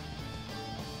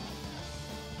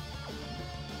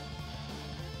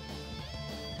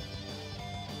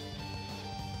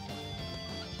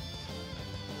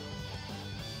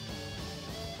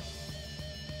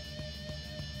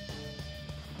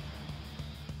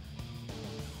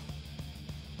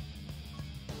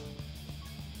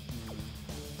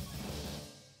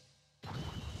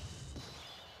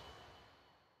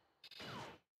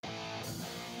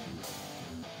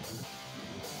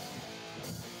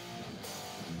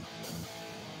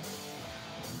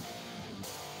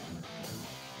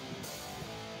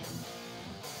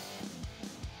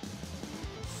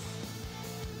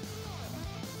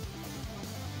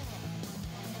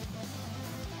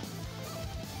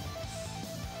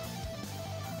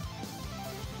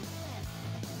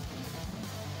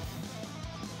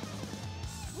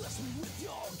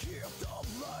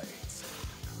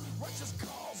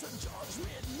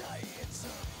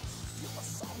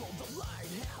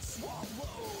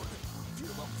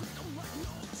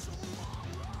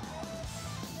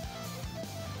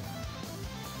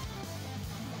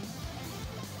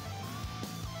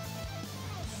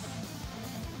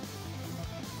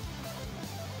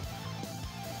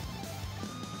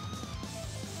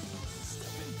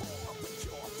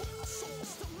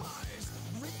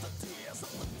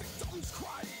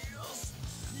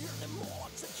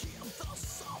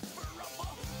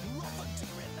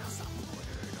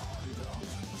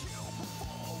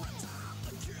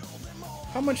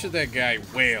 How much did that guy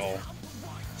whale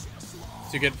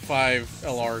to get 5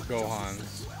 LR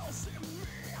Gohans?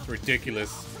 It's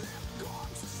ridiculous.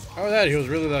 How was that? He was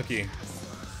really lucky.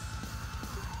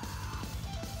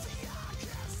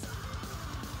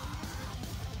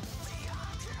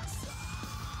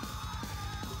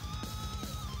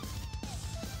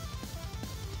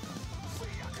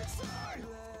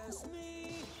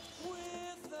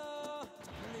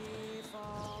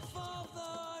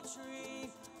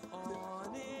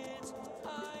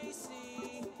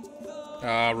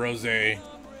 Ah, Rose. I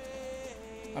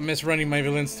miss running my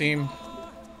villains team.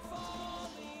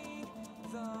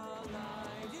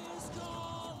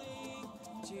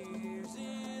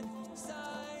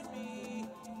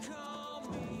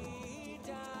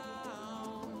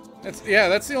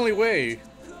 That's the only way.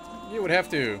 You would have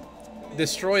to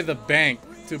destroy the bank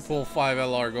to pull 5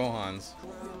 LR Gohans.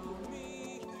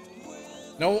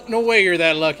 No way you're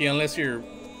that lucky unless you're,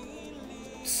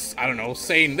 I don't know,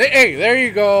 Satan. Hey, there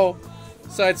you go.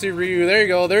 Satsu Ryu, there you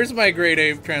go. There's my grade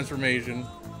 8 transformation.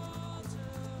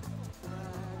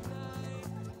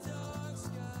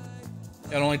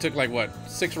 It only took like what,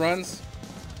 6 runs?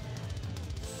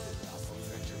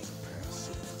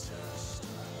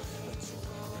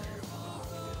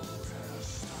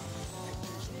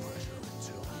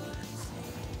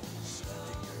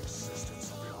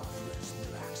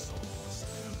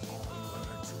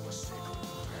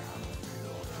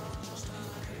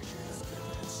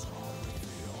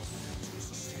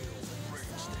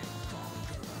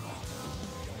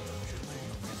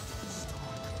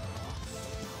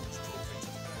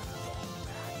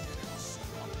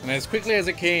 And as quickly as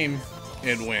it came,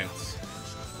 it went.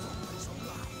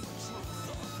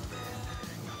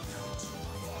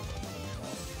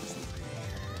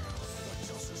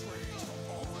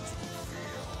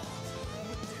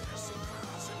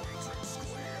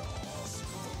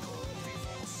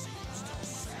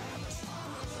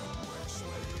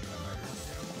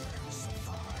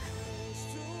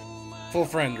 Full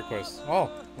friend request. Oh,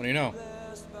 what do you know?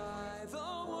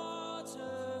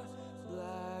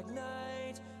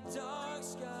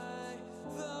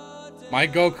 My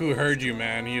Goku heard you,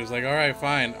 man. He was like, "All right,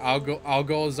 fine. I'll go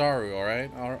Zaru. All right,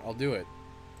 I'll do it."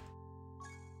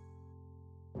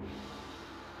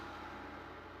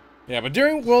 Yeah, but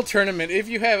during World Tournament, if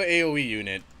you have an AOE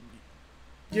unit,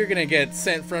 you're gonna get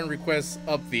sent friend requests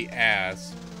up the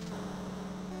ass.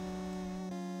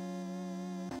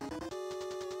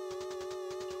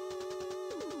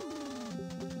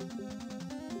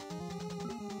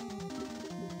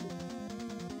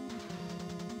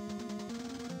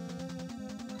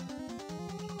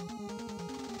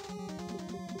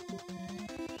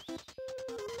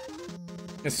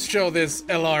 Let's show this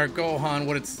LR Gohan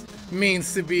what it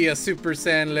means to be a Super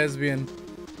Saiyan lesbian.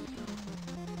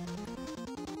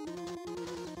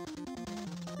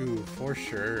 Ooh, for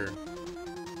sure.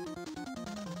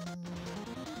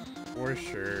 For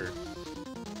sure.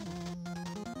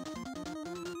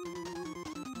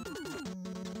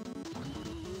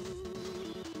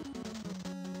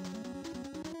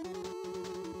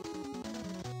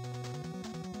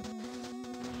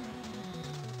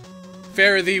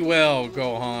 Fare thee well,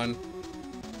 Gohan.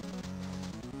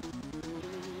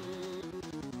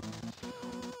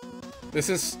 This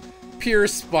is pure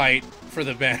spite for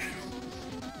the banner.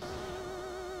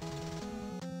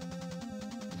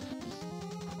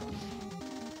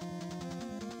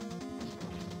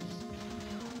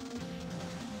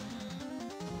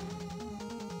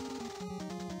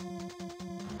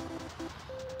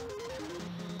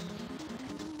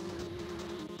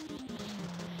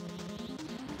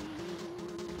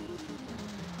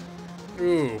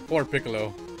 Ooh, poor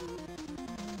Piccolo.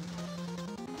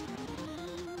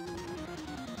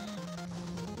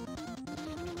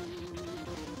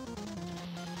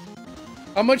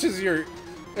 How much is your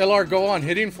LR Gohan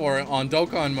hitting for on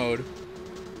Dokkan mode?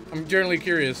 I'm generally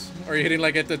curious. Are you hitting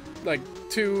like at the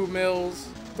 2 mils,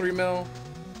 3 mil?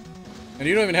 And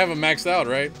you don't even have him maxed out,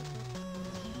 right?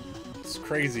 It's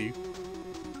crazy.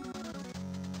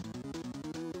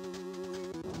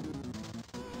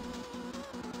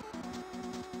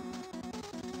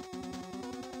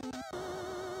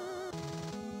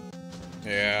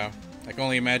 Yeah, I can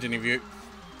only imagine if you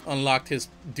unlocked his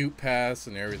dupe pass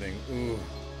and everything. Ooh,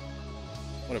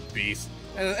 what a beast!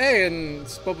 And, hey, and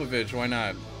Spopovich, why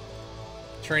not?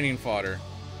 Training fodder.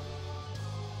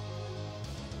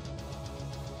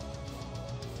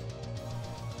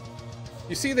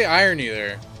 You see the irony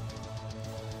there.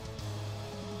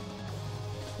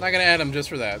 Not gonna add him just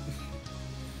for that.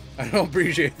 I don't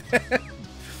appreciate that.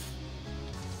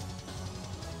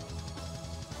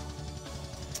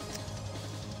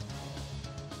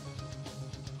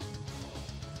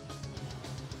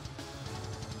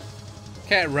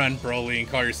 Can't run Broly and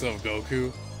call yourself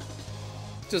Goku.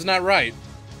 It's just not right.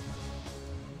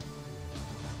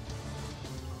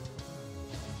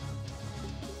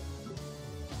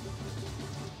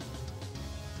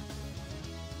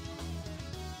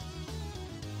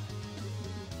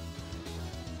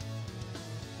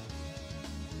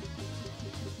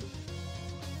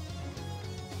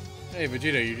 Hey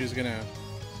Vegeta, you just gonna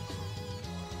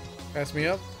pass me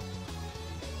up?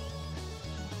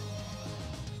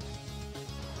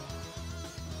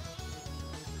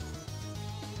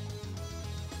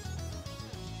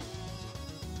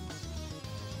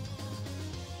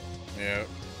 Yeah.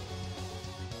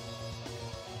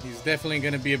 He's definitely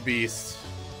gonna be a beast.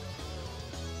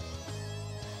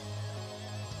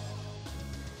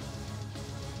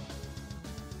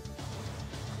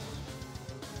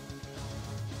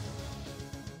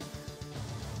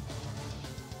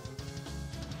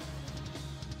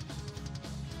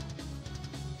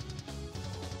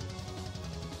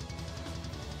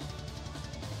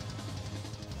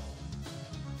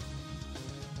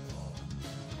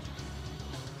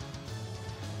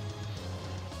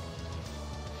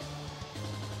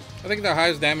 I think the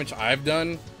highest damage I've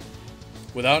done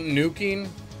without nuking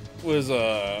was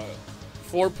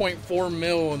 4.4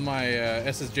 mil with my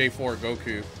SSJ4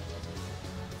 Goku.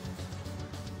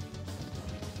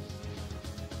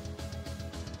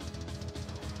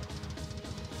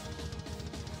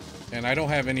 And I don't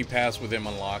have any pass with him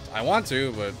unlocked. I want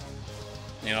to, but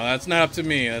you know, that's not up to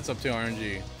me. That's up to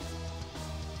RNG.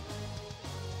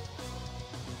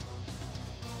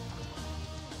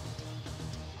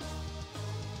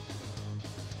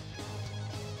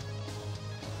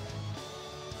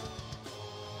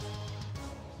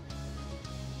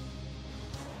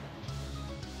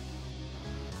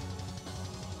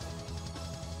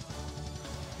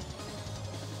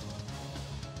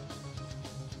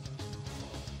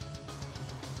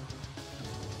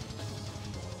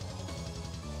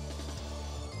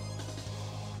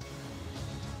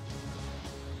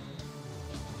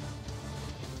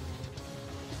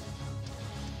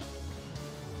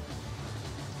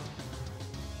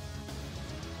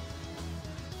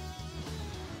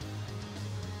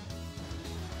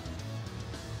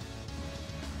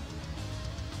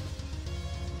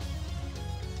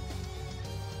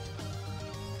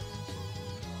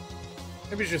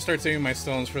 Maybe I should start saving my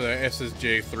stones for the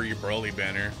SSJ3 Broly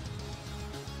banner.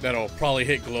 That'll probably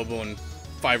hit global in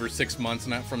 5 or 6 months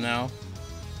from now.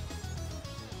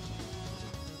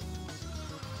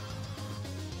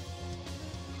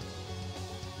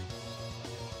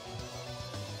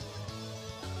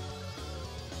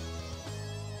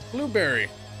 Blueberry.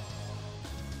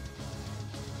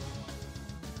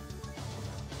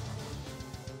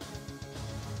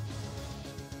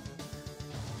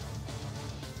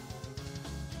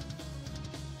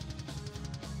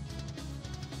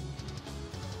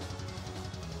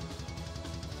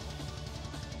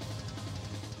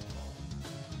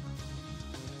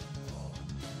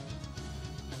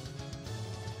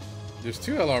 There's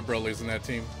 2 LR Brolys in that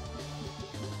team.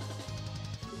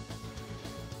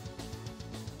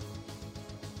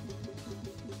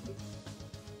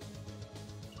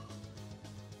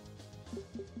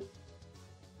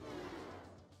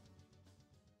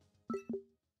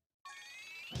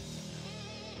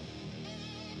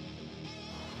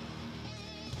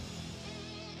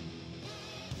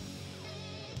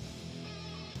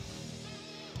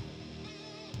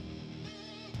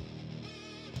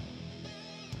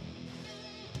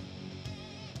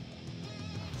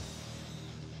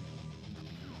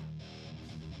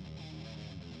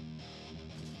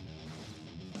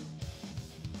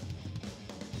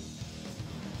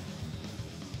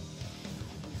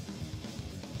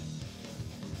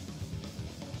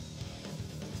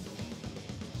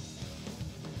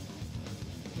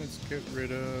 Let's get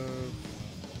rid of...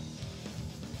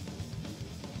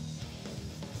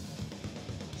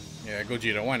 Yeah,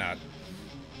 Gogeta, why not?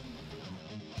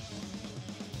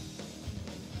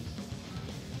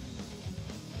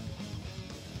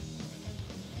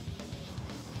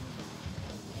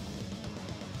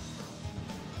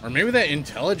 Or maybe that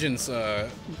intelligence,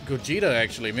 Gogeta,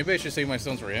 actually. Maybe I should save my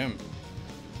stones for him.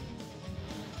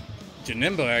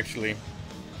 Janemba, actually.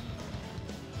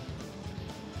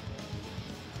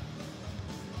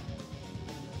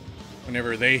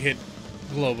 Whenever they hit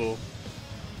global.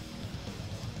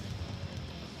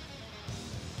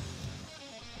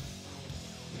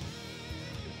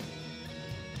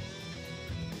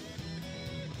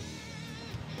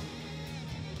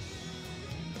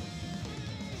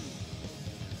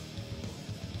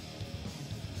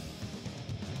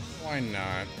 Why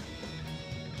not?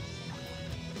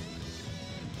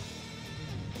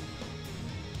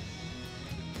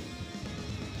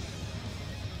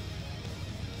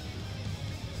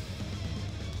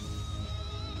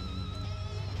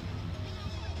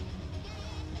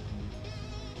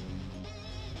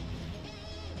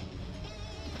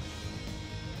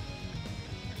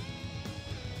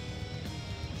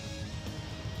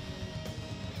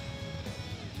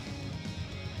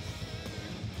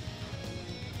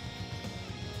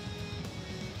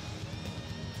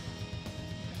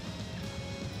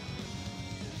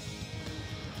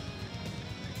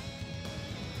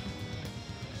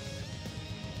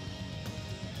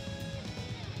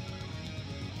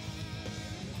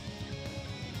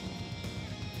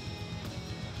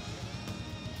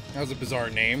 That was a bizarre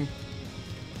name.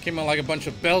 Came out like a bunch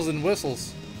of bells and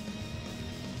whistles.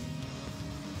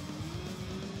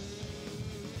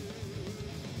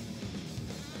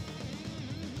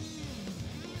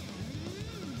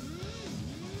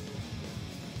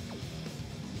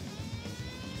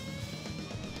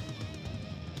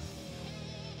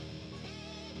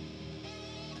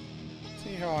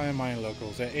 See how high am I in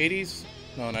locals? At 80s?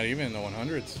 No, not even in the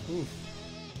 100s. Oof.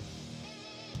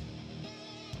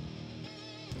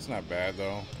 It's not bad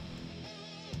though.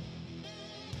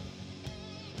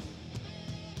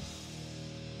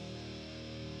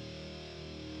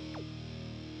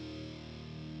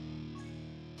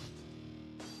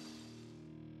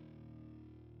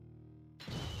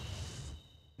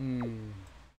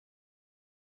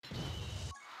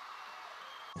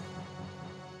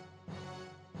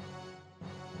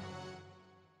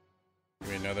 Give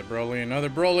me another Broly, another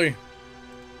Broly.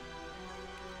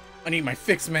 I need my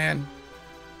fix, man.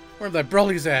 Where the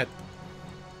Broly's at?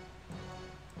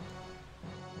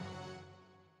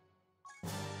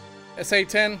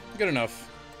 SA-10, good enough.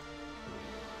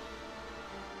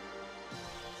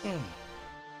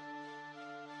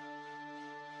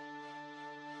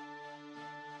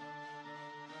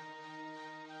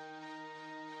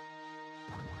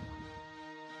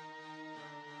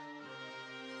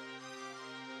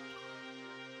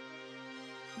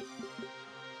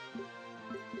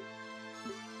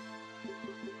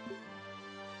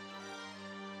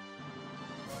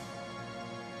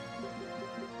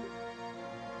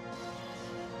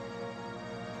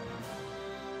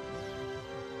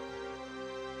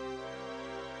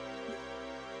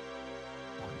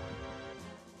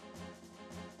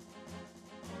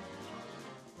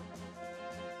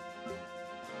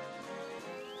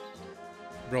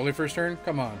 Broly first turn?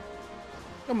 Come on.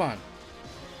 Come on.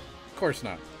 Of course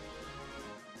not.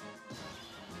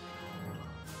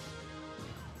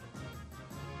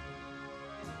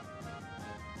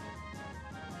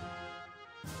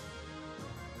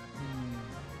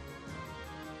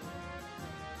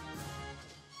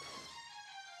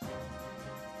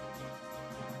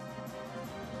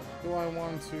 Do I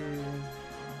want to...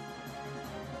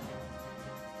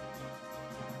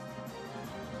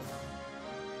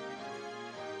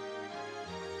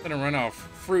 Gonna run off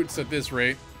fruits at this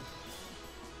rate.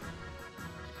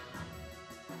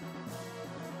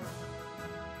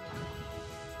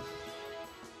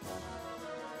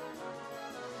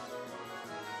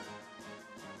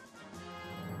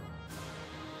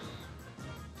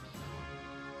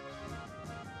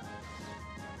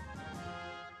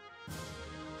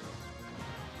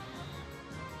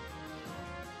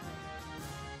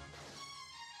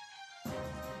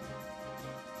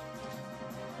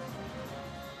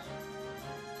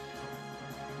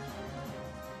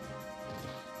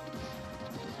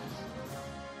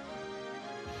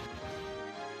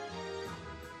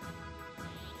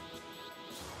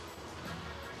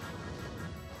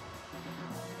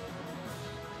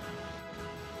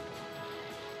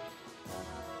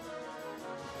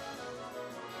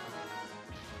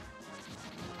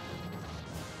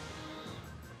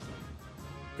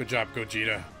 Good job,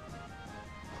 Gogeta.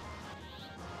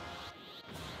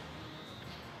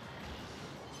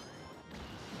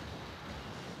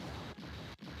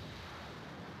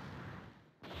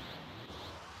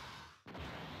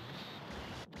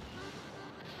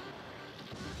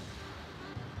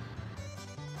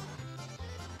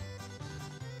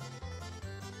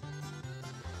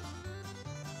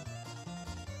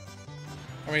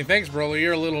 I mean, thanks, Broly.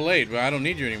 You're a little late, but I don't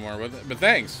need you anymore. But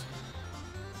thanks.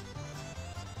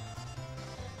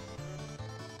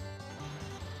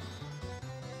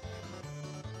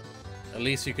 At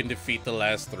least you can defeat the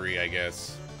last three, I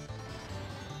guess.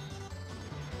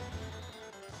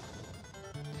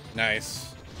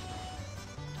 Nice.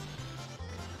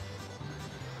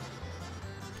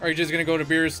 Are you just gonna go to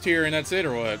Beerus tier and that's it,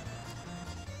 or what?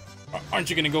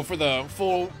 Aren't you gonna go for the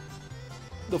full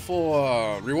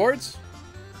rewards?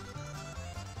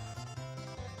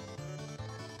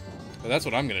 Well, that's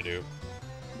what I'm gonna do.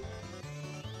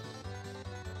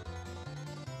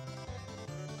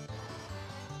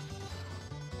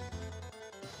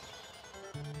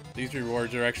 These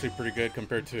rewards are actually pretty good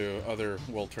compared to other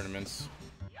world tournaments.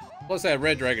 Plus that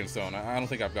red Dragonstone, I don't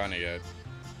think I've gotten it yet.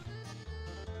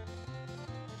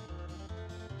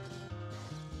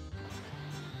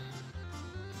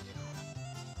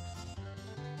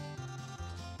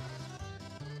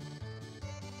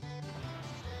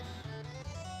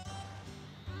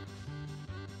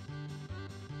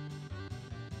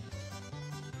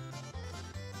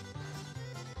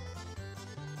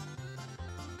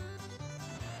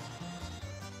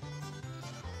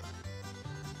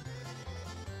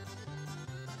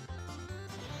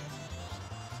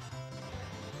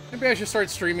 Maybe I should start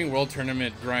streaming World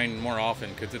Tournament grind more often,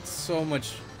 because it's so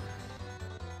much...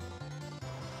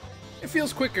 It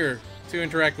feels quicker to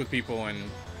interact with people and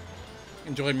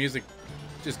enjoy music.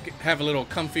 Just have a little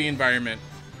comfy environment.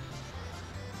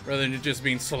 Rather than just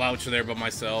being slouched there by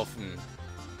myself and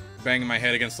banging my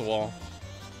head against the wall.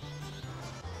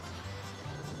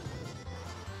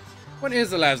 When is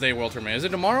the last day of World Tournament? Is it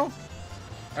tomorrow?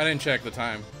 I didn't check the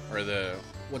time. Or the...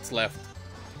 what's left.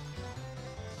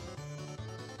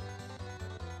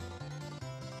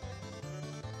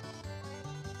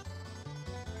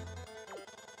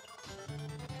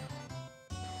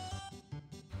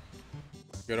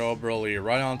 Good old Broly,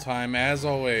 right on time as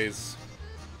always.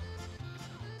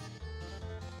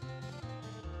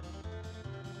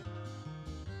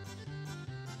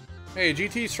 Hey,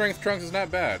 GT Strength Trunks is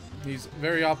not bad. He's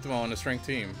very optimal on a strength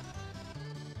team.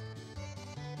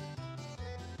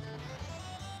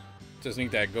 Just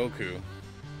need that Goku.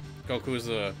 Goku is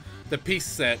the piece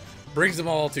set, brings them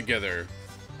all together.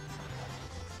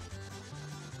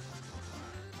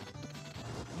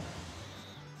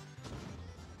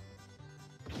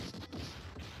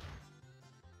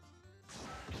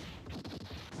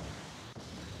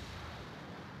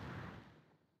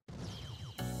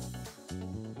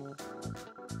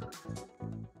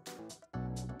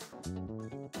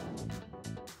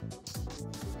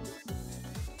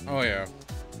 Oh yeah. See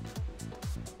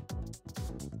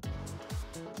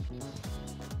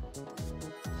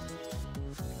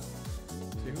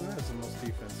who has the most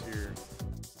defense here.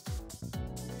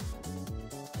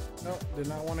 No, did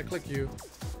not want to click you.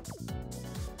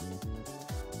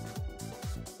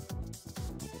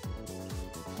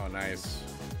 Oh, nice.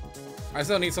 I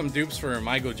still need some dupes for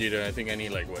my Gogeta. I think I need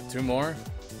like, what, 2 more?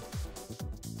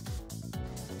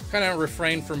 Kind of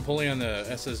refrained from pulling on the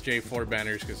SSJ4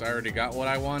 banners because I already got what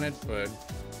I wanted, but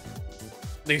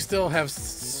they still have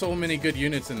so many good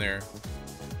units in there.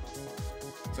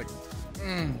 It's like,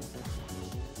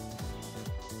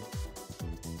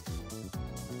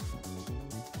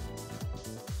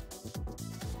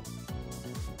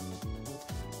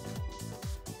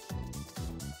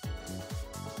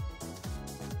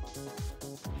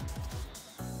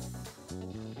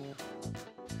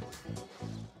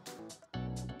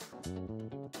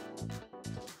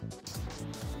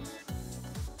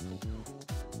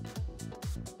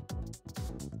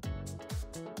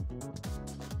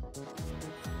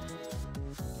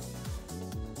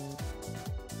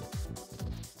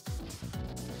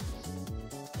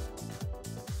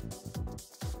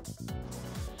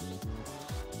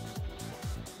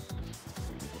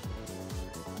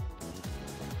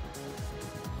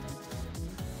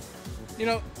 you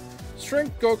know,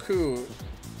 Strength Goku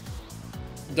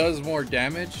does more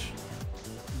damage,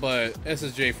 but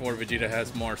SSJ4 Vegeta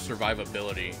has more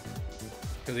survivability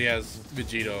because he has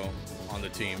Vegito on the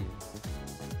team.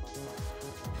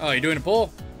 Oh, you doing a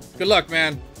pull? Good luck,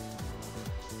 man.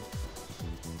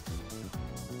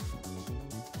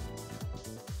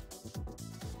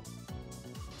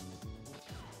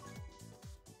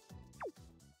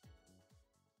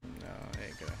 No,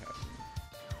 ain't gonna happen.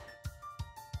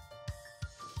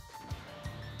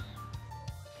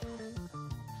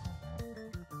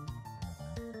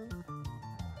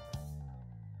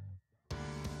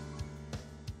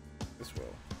 This will.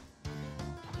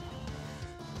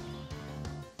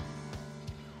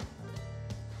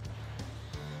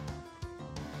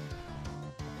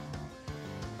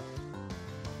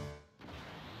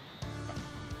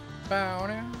 Bow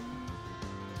now.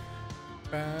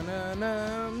 Bow na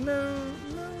na na na.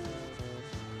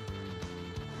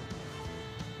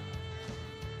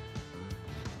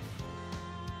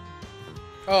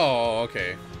 Oh,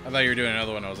 okay. I thought you were doing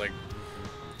another one. I was like,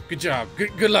 good job.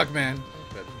 Good luck, man.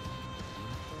 But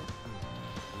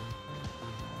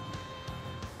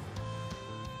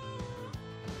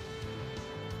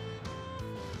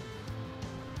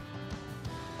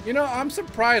you know, I'm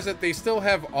surprised that they still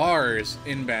have R's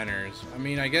in banners. I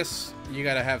mean, I guess you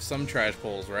gotta have some trash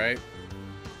pulls, right?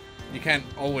 You can't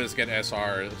always get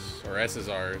SRs or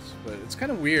SSRs, but it's kind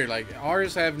of weird. Like,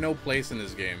 R's have no place in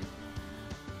this game.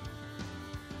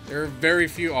 There are very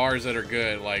few R's that are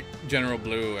good, like General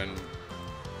Blue and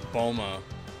Bulma.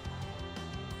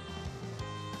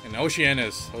 And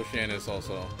Oceanus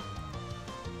also.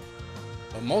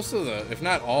 But most of the, if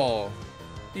not all,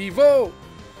 Evo!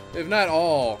 If not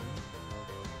all,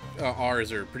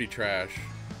 R's are pretty trash.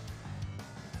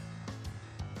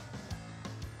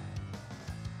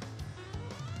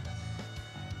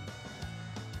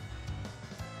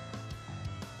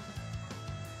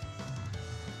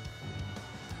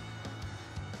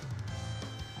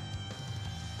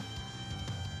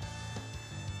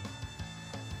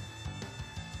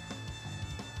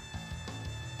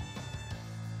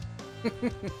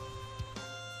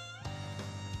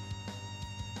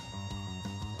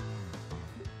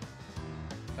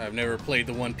 I've never played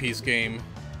the One Piece game.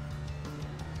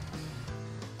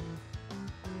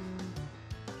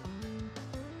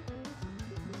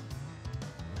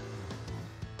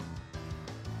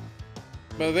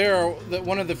 But they are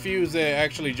one of the few that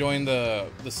actually joined the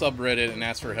subreddit and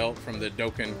asked for help from the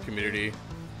Dokkan community.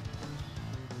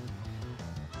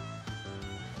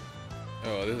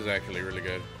 Oh, this is actually really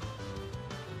good.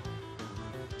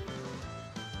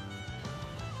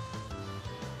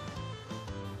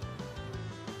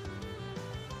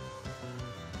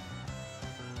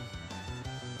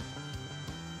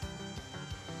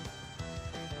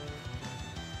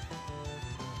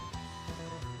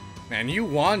 Man, you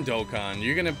won Dokkan.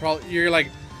 You're like,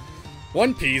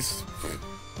 One Piece?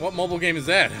 What mobile game is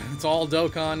that? It's all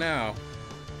Dokkan now.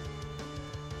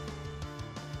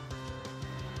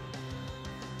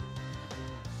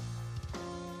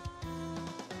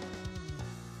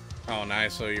 Oh,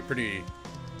 nice. So you're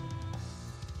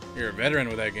a veteran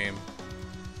with that game.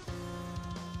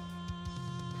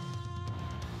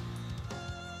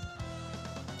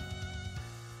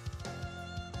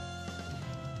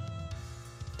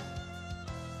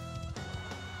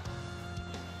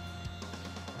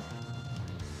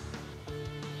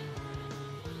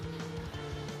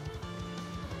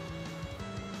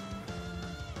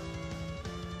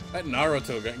 That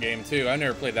Naruto game too. I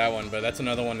never played that one, but that's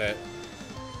another one that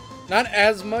not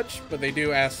as much, but they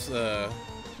do ask the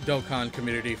Dokkan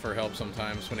community for help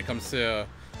sometimes when it comes to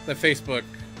the Facebook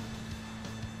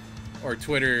or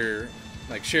Twitter,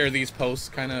 like share these posts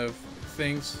kind of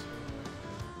things.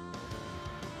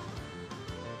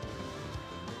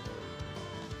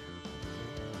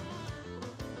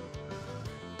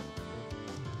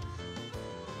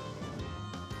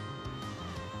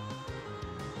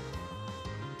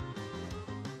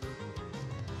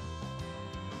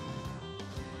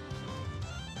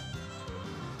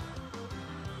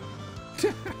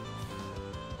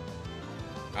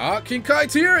 King Kai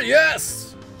tier,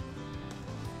 yes!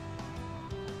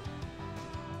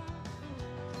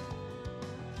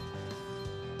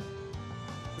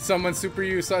 Someone super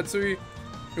you, Satsui?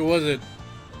 Who was it?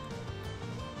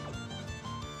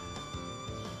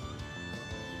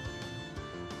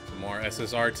 Some more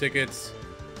SSR tickets.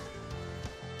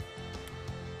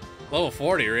 Level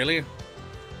 40, really?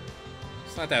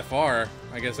 It's not that far.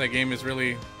 I guess that game is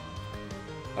really...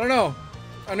 I don't know.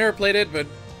 I've never played it, but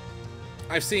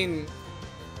I've seen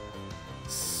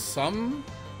some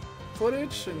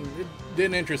footage, and it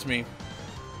didn't interest me.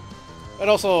 It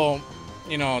also,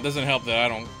 you know, it doesn't help that I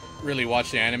don't really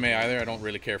watch the anime either. I don't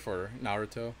really care for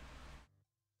Naruto.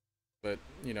 But,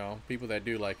 you know, people that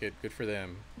do like it, good for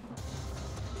them.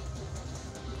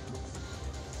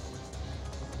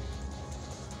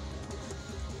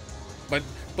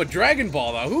 But Dragon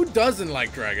Ball, though, who doesn't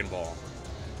like Dragon Ball?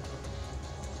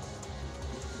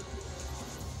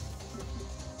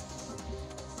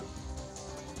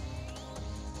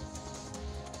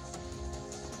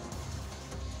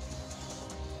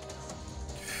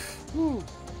 Whew.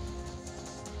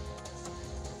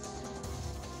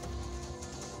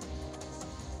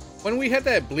 When we had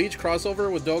that Bleach crossover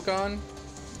with Dokkan,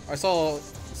 I saw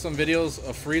some videos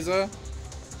of Frieza,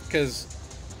 because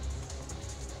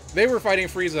they were fighting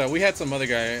Frieza. We had some other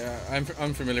guy. I'm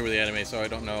unfamiliar with the anime, so I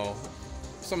don't know.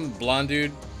 Some blonde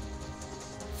dude,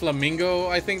 Flamingo,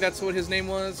 I think that's what his name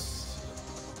was.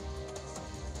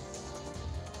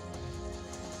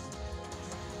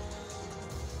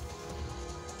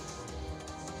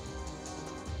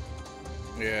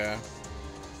 Yeah.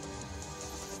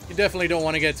 You definitely don't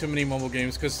want to get too many mobile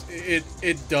games because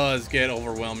it does get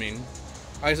overwhelming.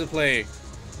 I used to play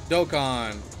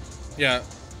Dokkan. Yeah,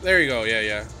 there you go.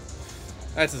 Yeah.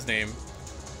 That's his name.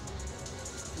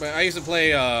 But I used to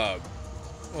play, what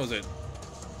was it?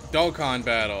 Dokkan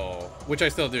Battle, which I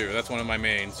still do. That's one of my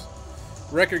mains.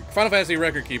 Final Fantasy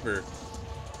Record Keeper.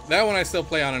 That one I still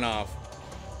play on and off.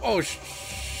 Oh,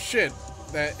 shit.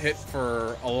 That hit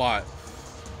for a lot.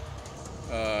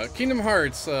 Kingdom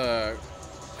Hearts,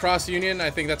 Cross Union, I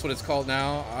think that's what it's called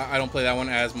now. I don't play that one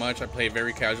as much. I play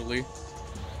very casually.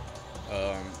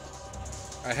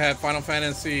 I had Final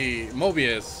Fantasy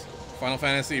Mobius, Final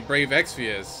Fantasy Brave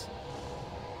Exvius.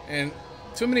 And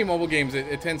too many mobile games,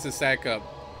 it tends to stack up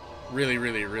really,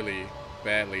 really, really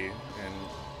badly. And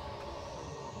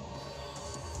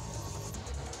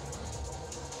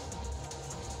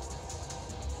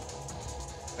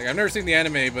like, I've never seen the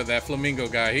anime, but that Flamingo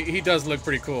guy, he does look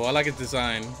pretty cool. I like his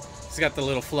design. He's got the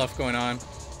little fluff going on.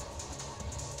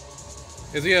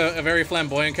 Is he a very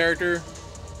flamboyant character?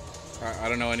 I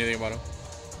don't know anything about him.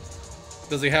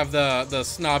 Does he have the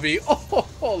snobby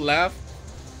laugh?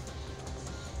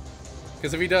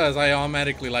 Because if he does, I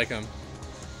automatically like him.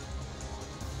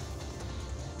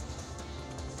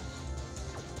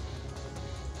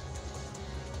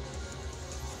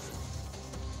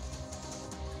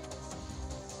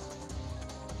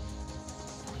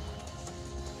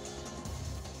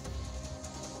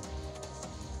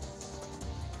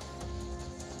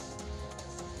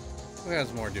 Who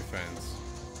has more defense?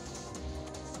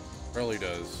 Broly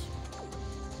does.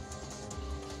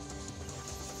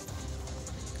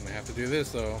 Gonna have to do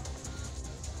this though.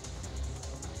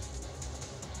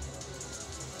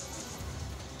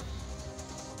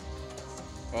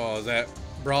 Oh, is that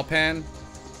Brawl Pan?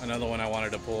 Another one I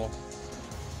wanted to pull.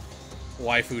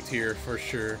 Waifu tier for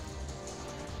sure.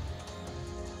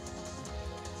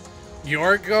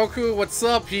 Your Goku, what's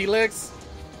up, Helix?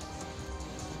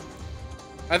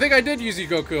 I think I did use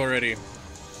Goku already.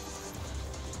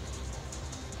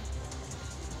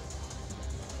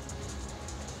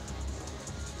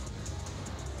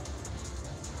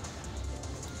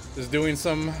 Just doing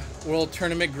some world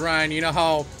tournament grind. You know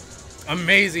how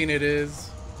amazing it is.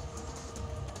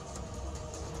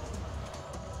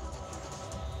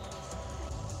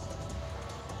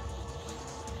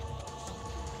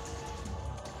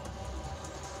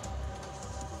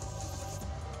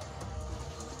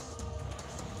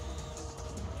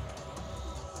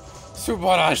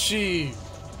 Subarashi.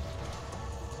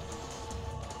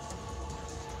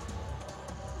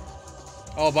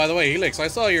 Oh, by the way, Helix, I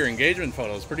saw your engagement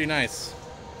photos. Pretty nice.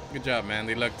 Good job, man.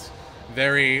 They looked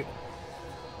very...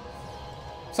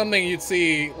 something you'd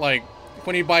see, like,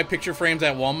 when you buy picture frames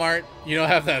at Walmart. You don't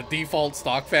have that default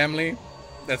stock family.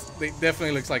 It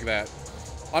definitely looks like that.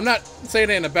 I'm not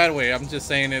saying it in a bad way. I'm just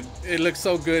saying it looks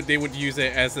so good they would use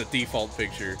it as the default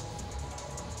picture.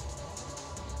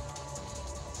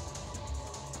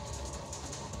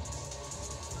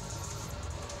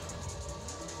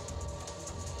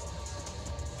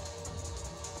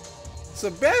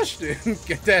 Sebastian,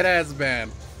 get that ass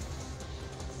banned.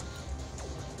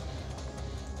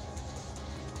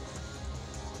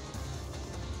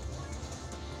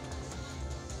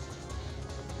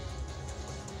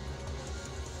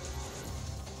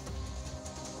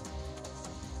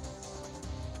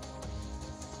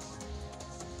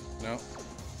 No.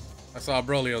 I saw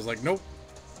Broly, I was like, nope.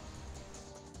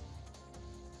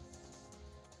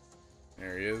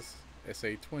 There he is.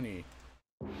 SA-20.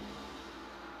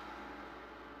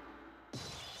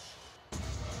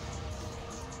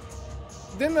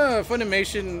 Didn't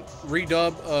Funimation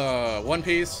redub One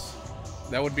Piece?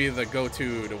 That would be the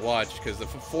go-to to watch, because the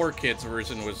 4Kids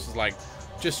version was like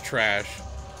just trash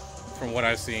from what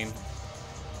I've seen.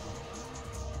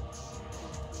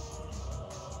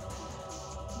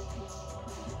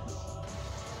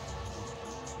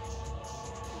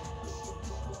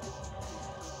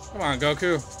 Come on,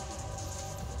 Goku.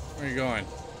 Where are you going?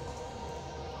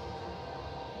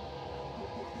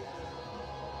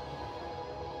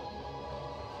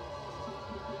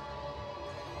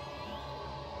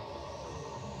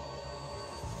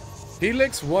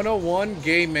 Helix 101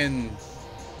 Gaming.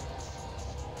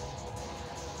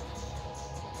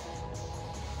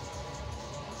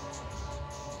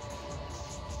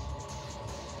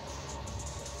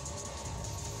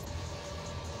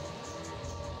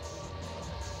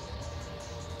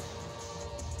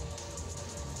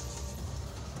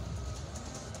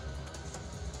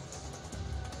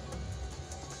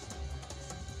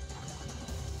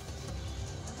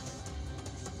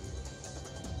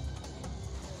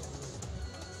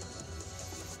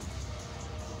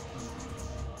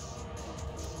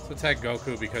 Attack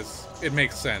Goku because it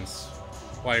makes sense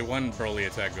why one Broly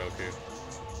attack Goku.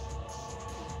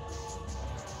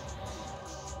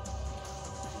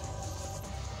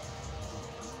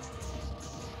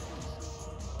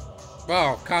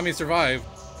 Wow, Kami survived.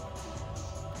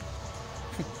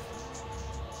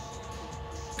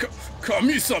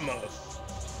 Kami-sama!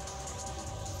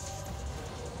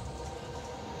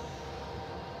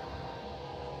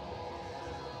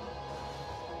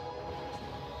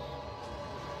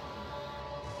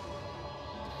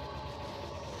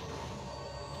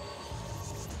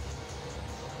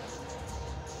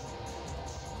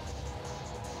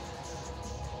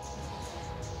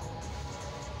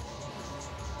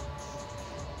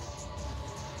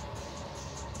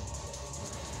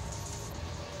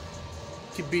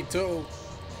 Kibito.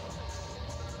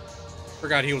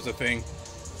 Forgot he was a thing.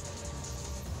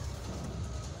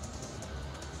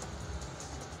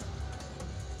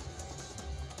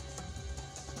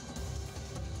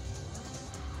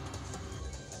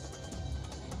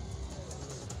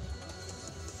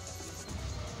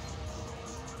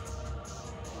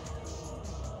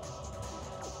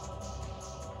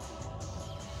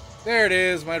 There it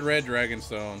is, my red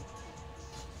Dragonstone.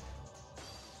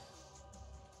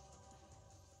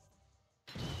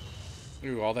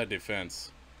 Ooh, all that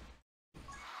defense.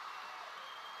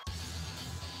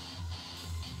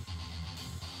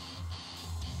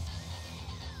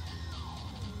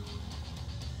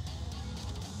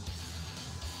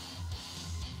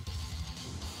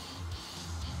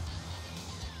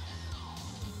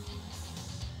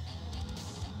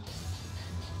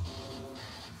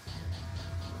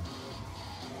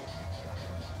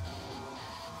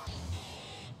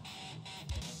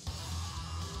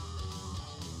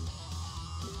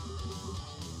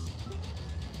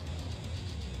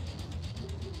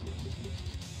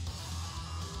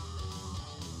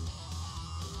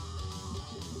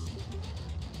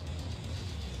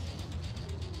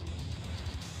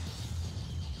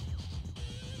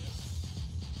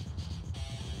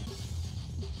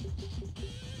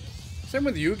 Same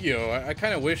with Yu-Gi-Oh! I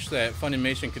kind of wish that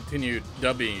Funimation continued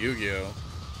dubbing Yu-Gi-Oh!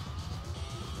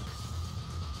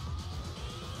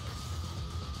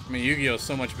 I mean, Yu-Gi-Oh! Is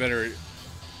so much better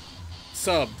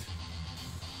subbed,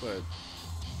 but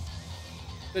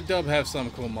the dub have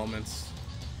some cool moments.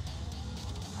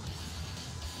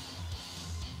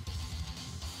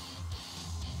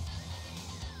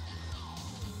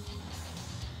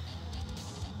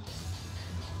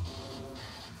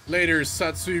 Later,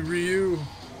 Satsui Ryu.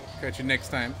 Catch you next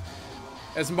time.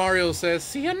 As Mario says,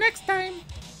 see you next time.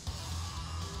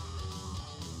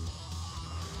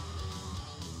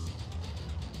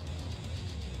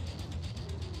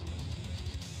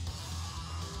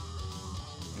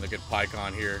 Look at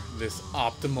PyCon here. This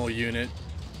optimal unit.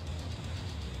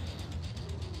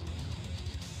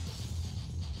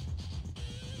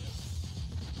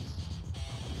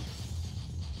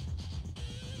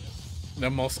 The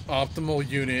most optimal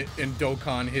unit in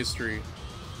Dokkan history.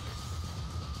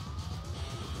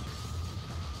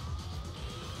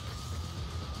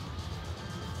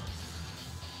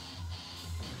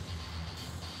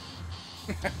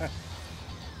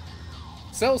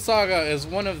 Cell Saga is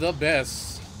one of the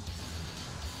best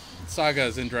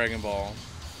sagas in Dragon Ball.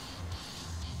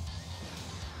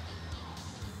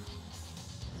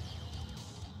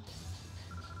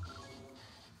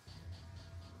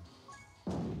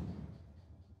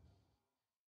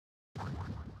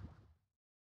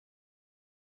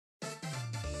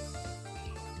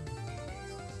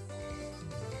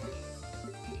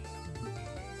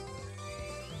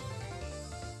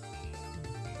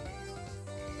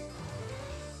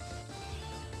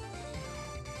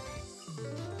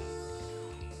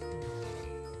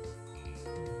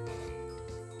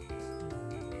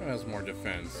 Has more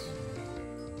defense.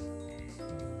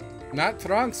 Not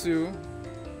Transu.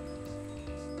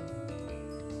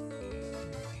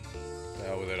 The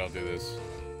hell with it, I'll do this.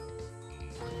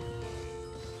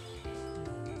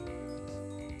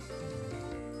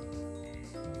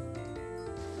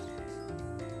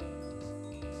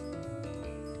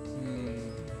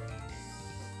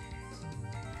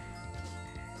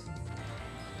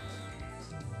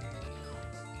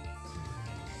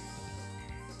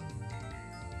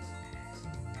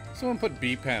 Someone put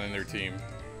B-Pan in their team.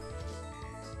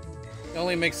 It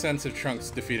only makes sense if Trunks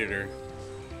defeated her.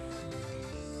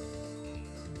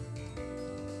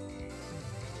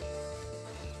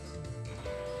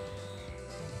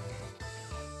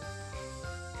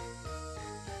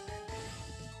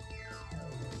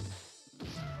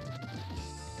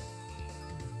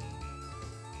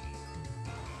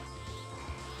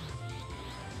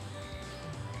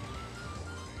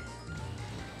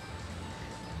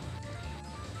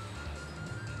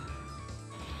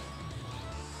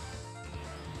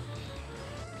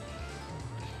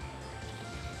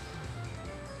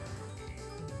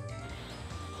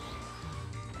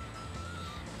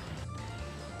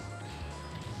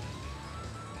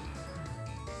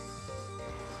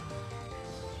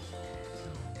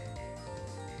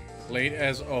 Late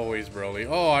as always, Broly.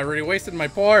 Oh, I already wasted my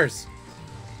pores.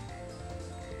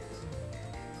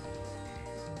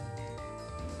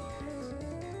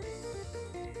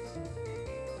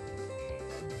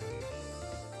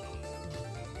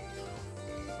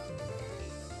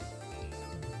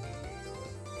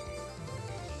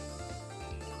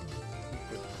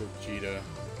 Vegeta.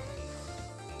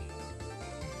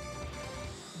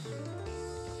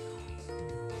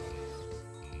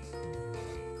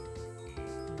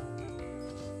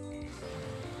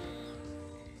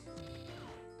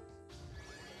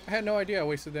 I had no idea I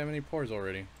wasted that many pores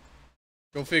already.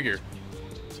 Go figure.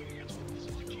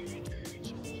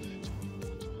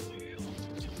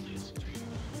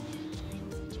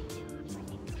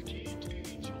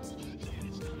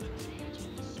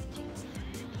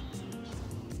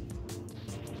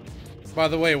 By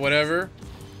the way, whatever.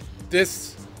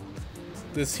 This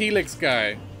Helix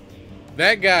guy,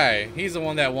 that guy, he's the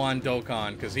one that won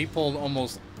Dokkan because he pulled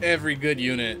almost every good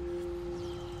unit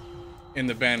in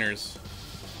the banners.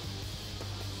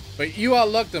 But you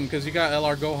outlucked him because you got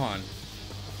LR Gohan.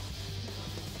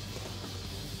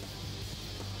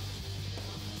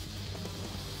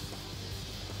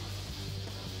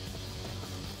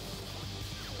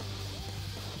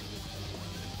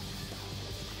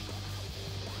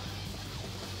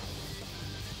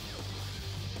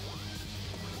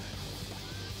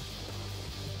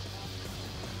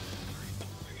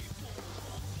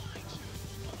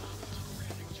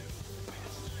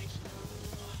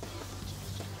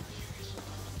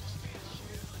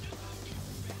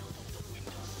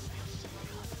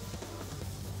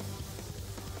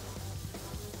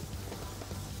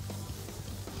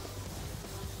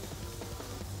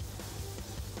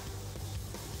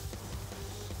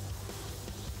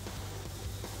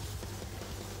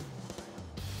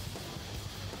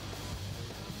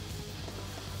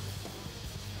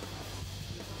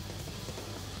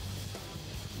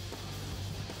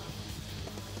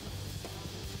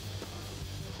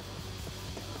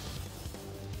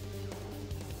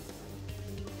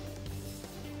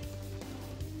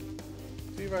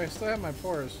 I still have my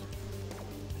pores.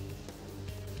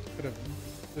 Could have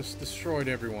just destroyed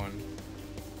everyone.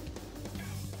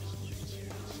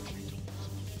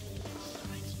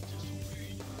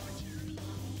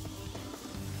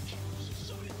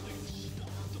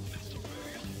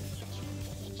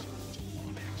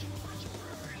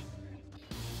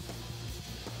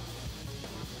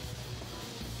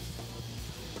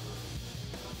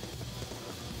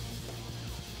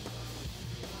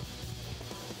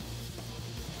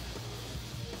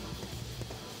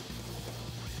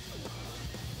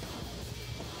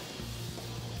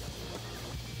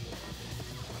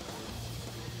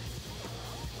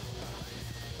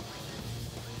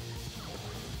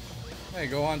 Hey,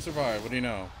 go on, survive. What do you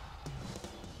know?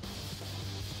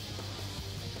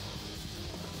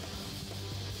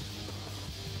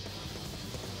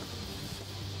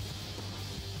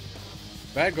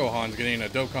 Bad Gohan's getting a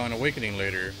Dokkan Awakening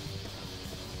later.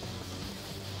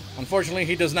 Unfortunately,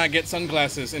 he does not get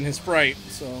sunglasses in his sprite,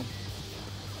 so...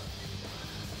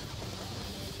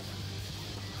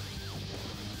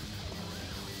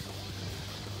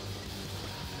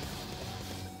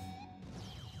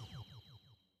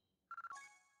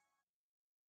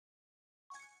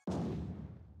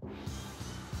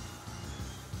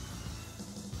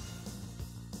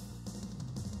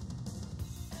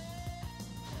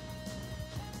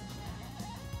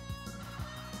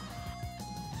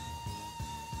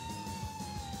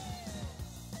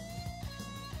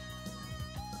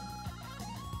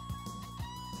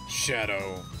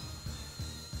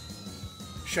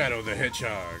 Shadow the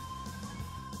Hedgehog.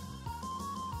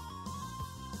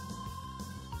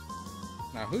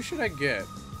 Now, who should I get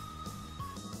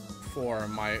for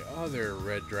my other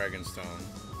red Dragonstone?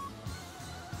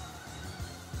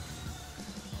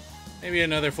 Maybe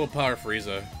another full power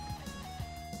Frieza.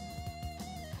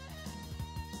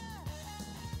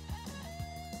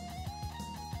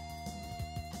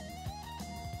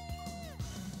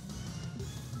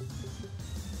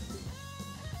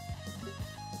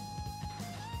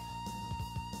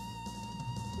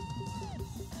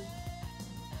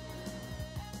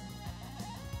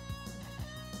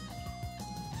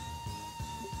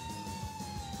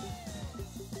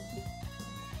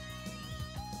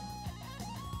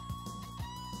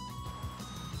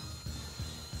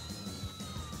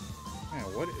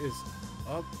 What is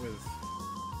up with...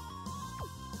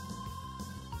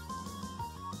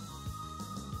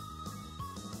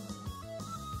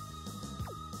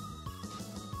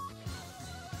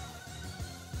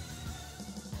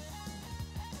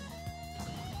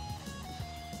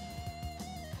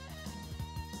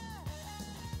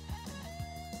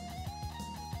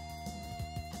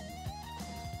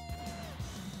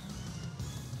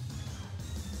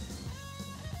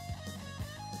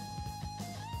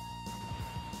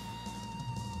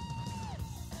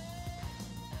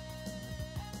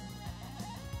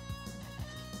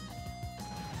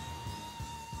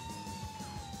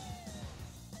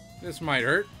 This might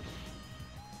hurt.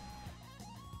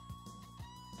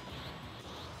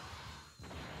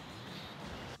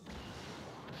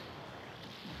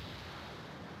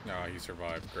 No, he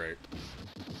survived. Great.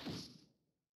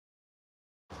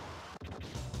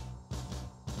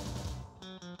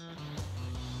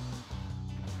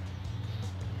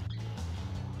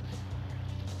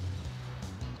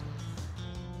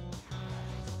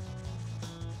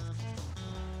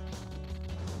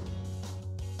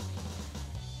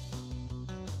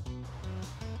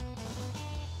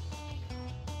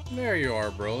 There you are,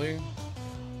 Broly.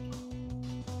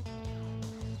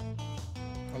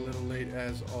 A little late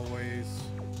as always.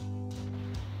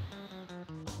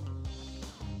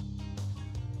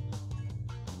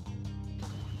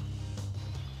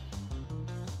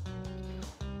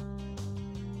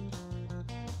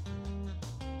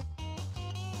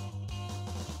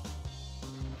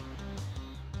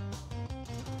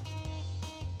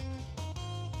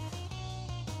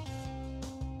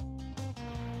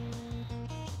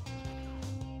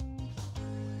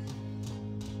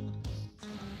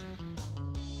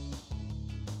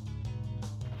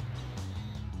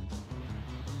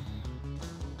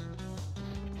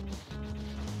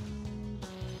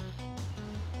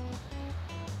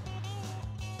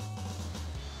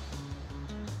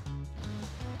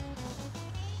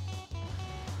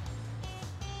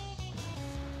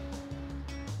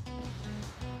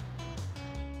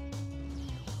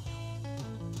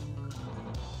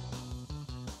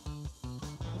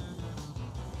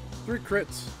 Three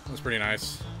crits. That's pretty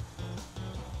nice.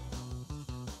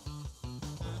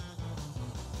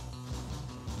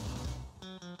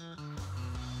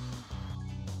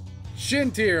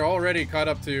 Shin tier already caught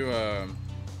up to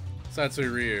Satsui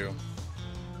Ryu.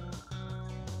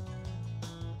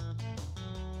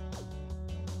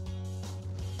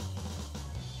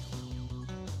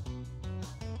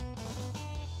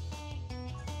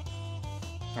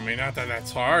 I mean, not that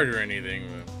that's hard or anything,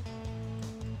 but...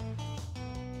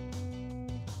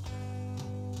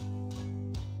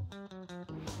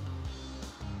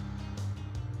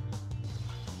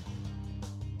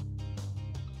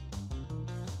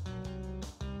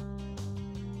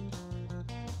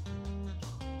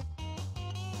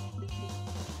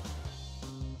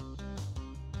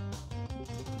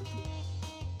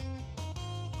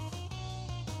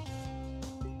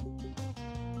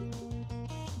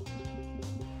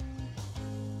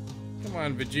 Come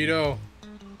on, Vegito.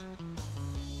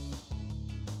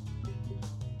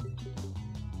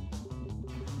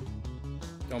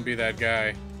 Don't be that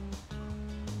guy.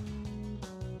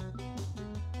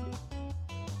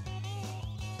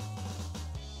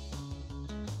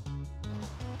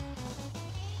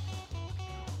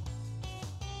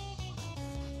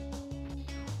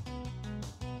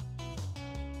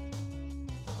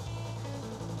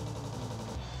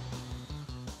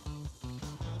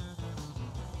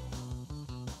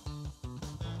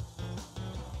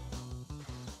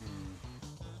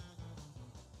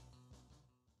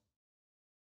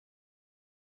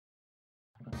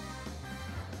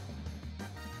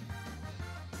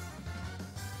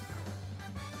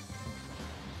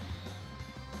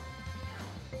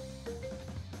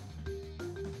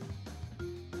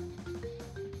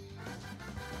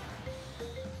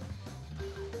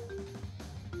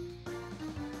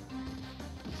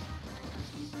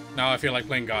 Now I feel like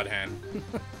playing God Hand.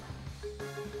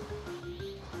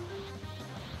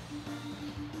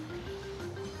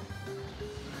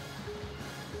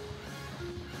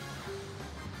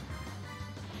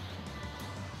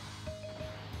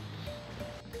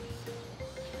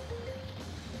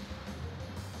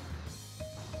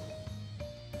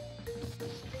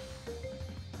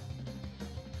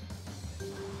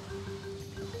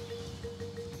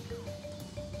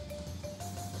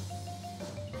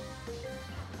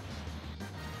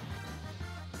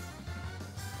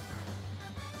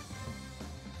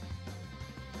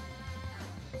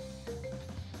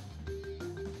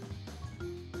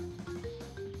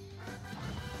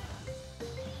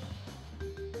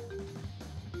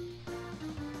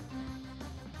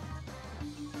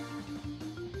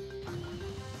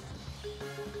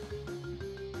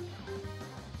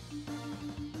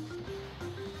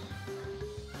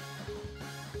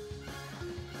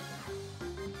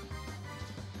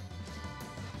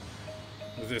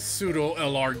 With this pseudo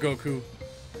LR Goku.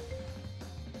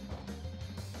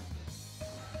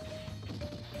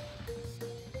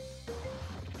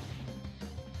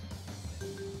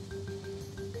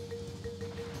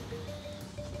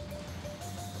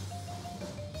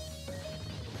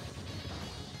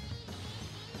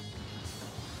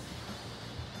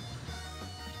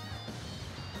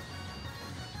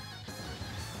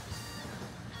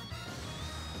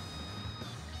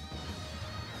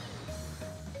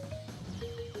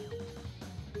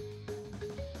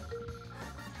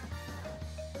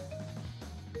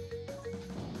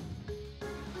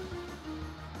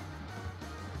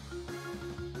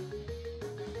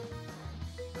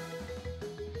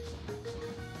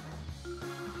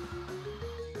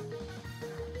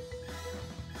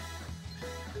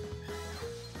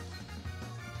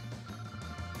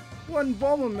 One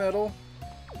Bulma medal.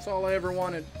 That's all I ever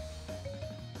wanted.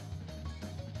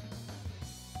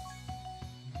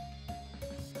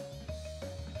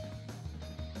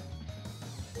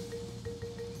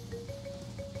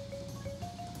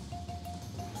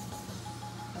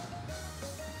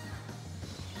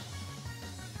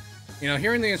 You know,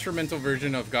 hearing the instrumental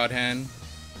version of God Hand,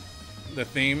 the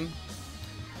theme,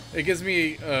 it gives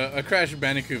me a Crash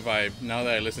Bandicoot vibe now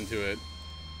that I listen to it.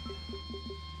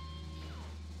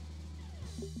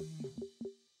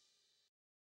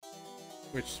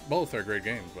 Which both are great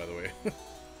games, by the way.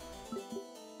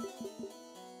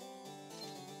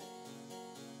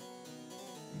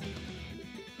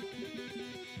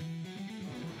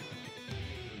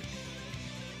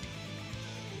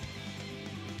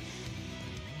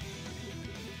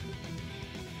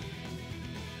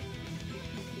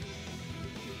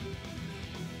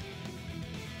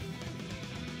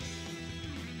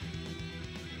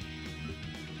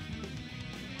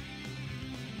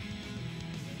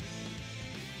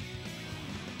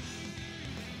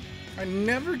 I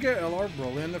never get LR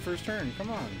Broly in the first turn.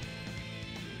 Come on.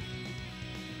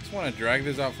 Just want to drag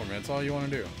this out for me. That's all you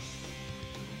want to do.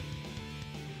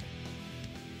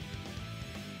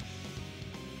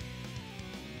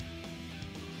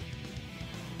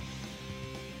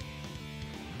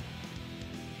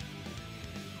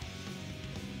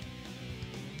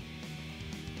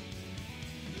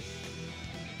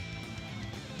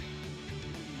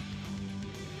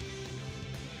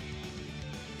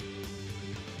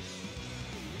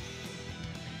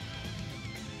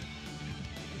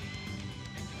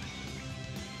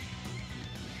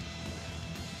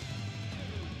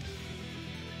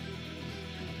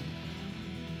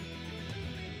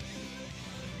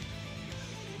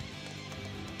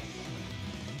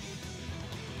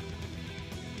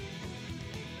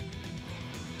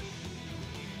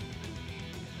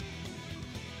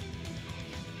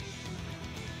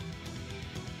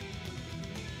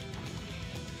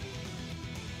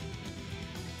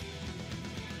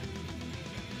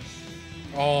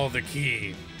 Oh, the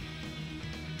key.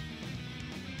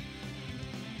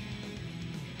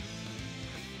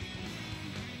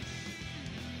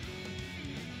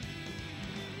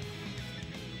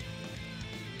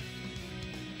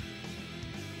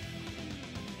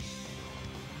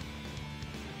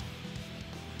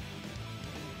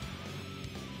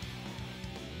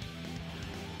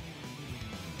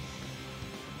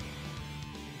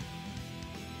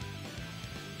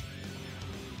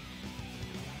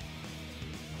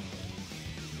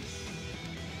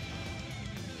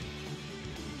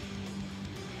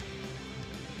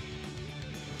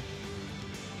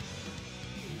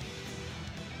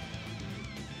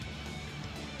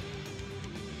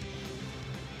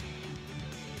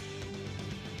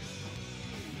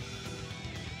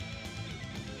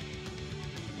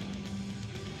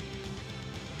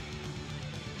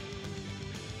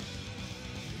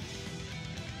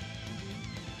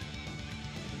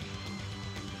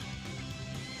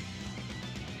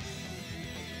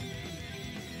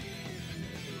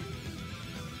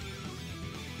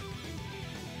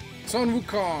 Sun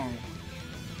Wukong.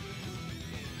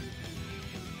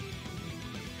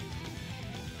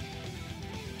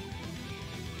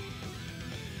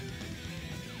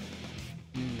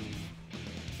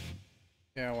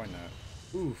 Yeah, why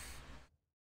not? Oof.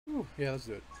 Ooh, yeah, let's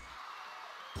do it.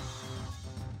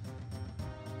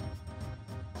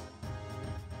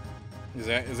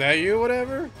 Is that you,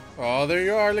 whatever? Oh, there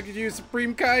you are. Look at you,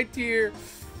 Supreme Kai tier.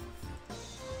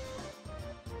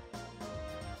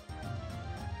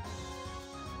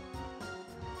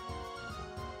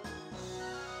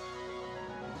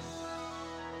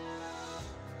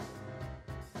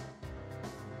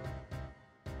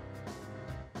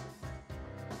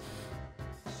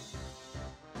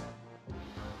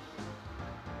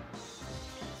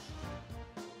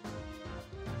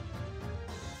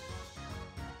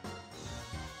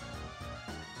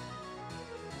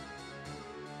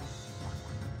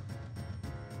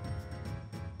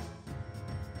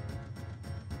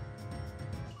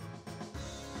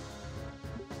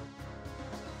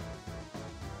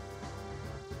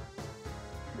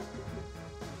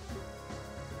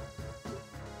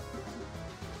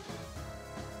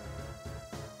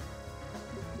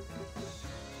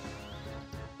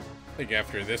 I think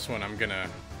after this one, I'm gonna...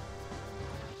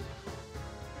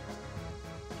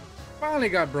 Finally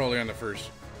got Broly on the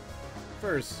first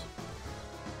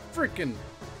freaking...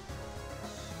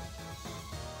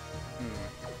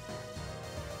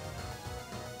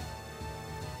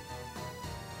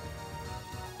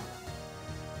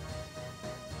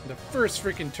 The first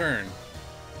freaking turn.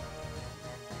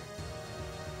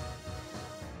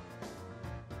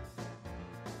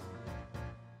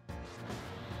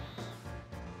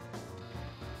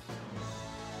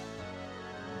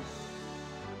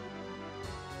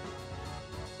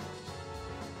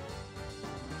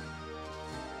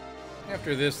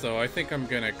 After this, though, I think I'm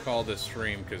gonna call this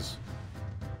stream, because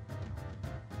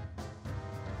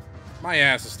My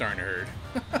ass is starting to hurt.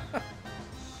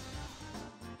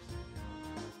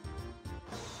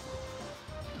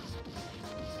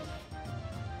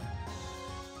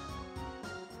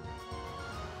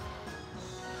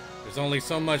 There's only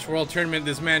so much World Tournament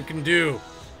this man can do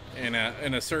in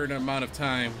a certain amount of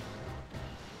time.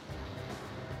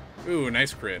 Ooh,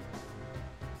 nice crit.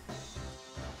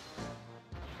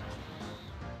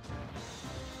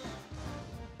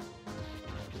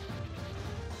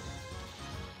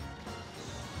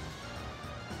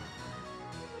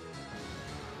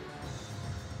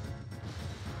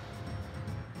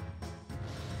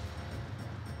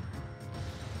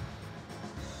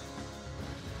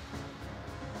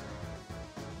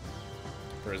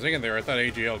 For a second there, I thought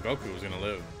AGL Goku was gonna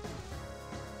live.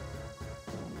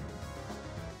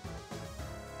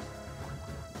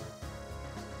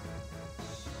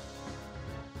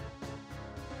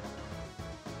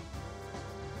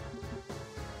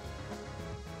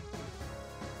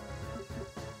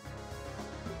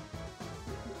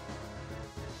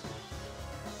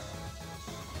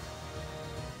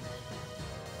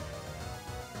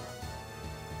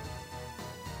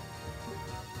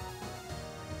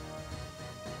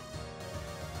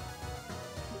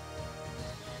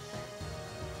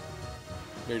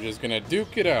 They're just gonna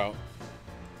duke it out.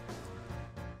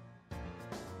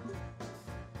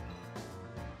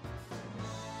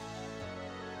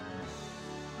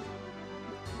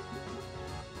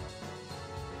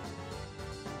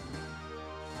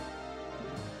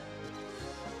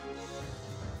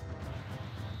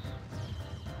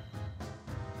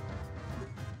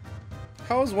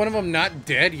 How is one of them not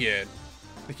dead yet?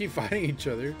 They keep fighting each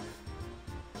other.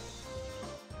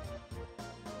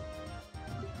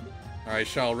 I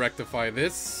shall rectify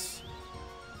this.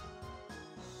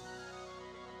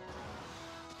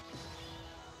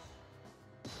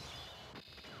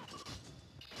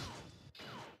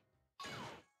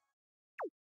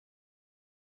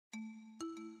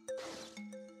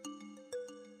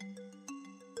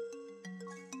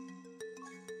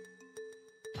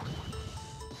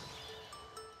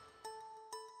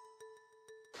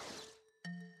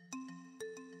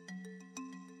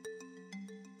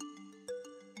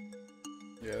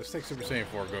 Yeah, let's take Super Saiyan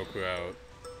 4 Goku out.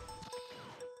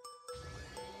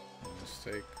 Let's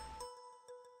take...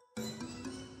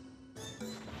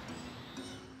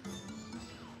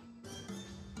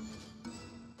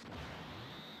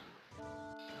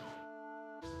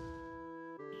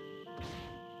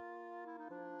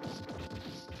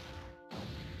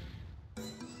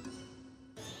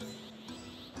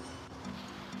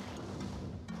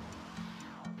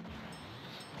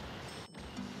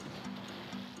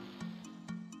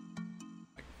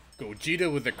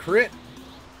 Gogeta with a crit.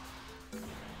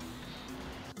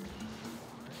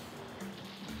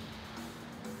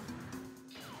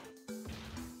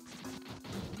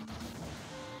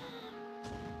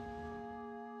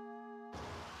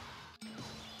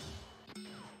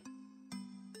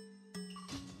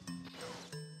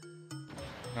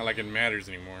 Not like it matters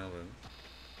anymore, but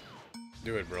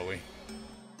do it, Broly.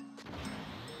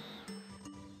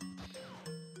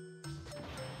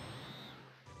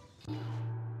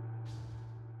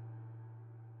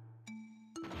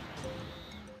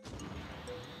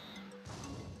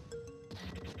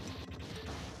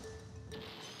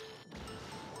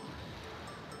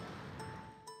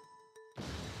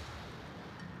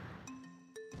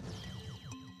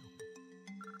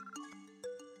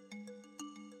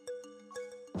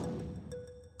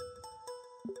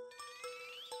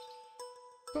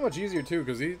 So much easier too,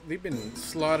 because they've been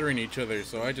slaughtering each other,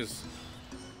 so I just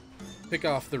pick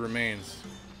off the remains.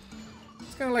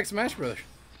 It's kind of like Smash Brothers.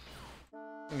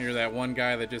 And you're that one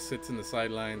guy that just sits in the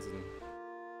sidelines and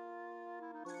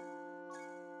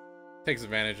takes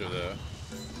advantage of the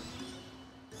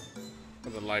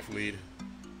life lead.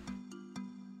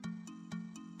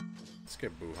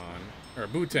 Skip Buhan. Or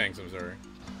Bootangs, I'm sorry.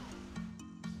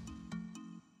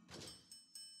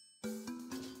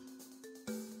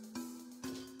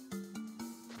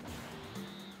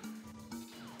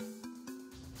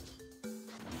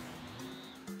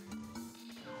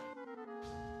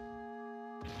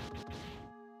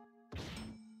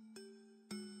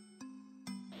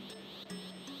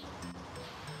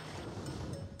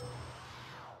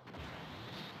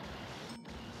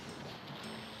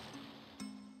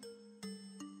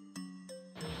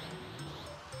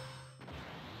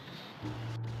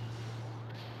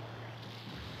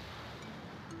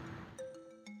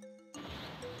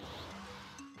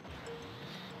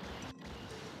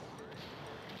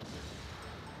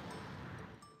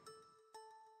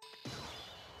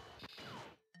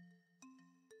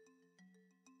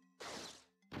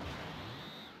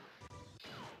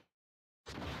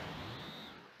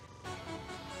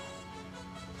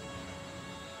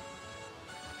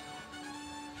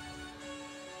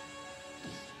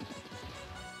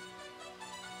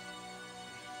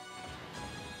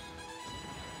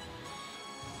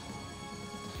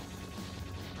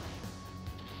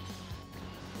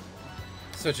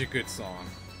 Such a good song.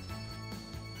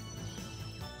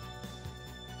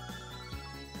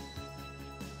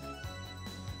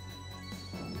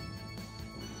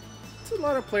 There's a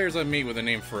lot of players I meet with the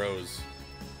name Froze.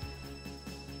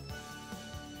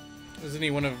 Isn't he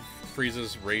one of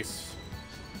Frieza's race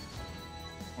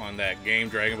on that game,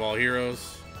 Dragon Ball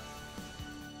Heroes?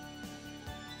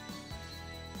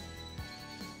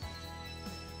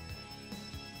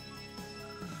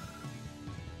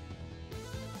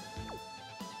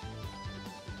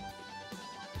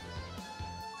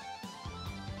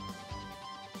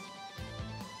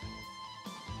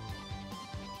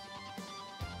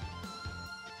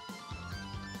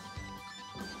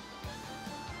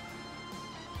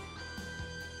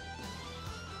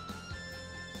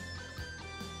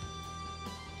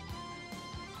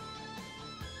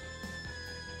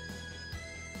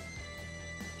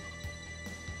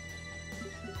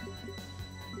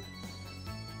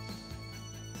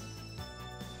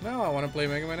 No, I want to play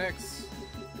Mega Man X.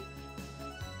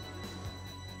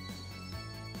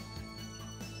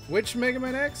 Which Mega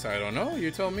Man X? I don't know. You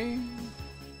tell me.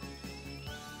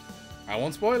 I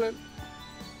won't spoil it.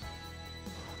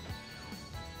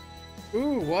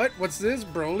 Ooh, what? What's this?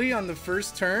 Broly on the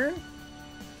first turn?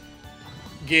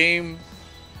 Game.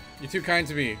 You're too kind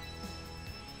to me.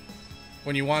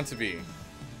 When you want to be.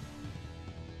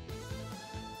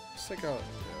 Let's take out.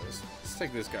 Let's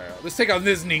take this guy out. Let's take out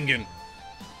this Ningen.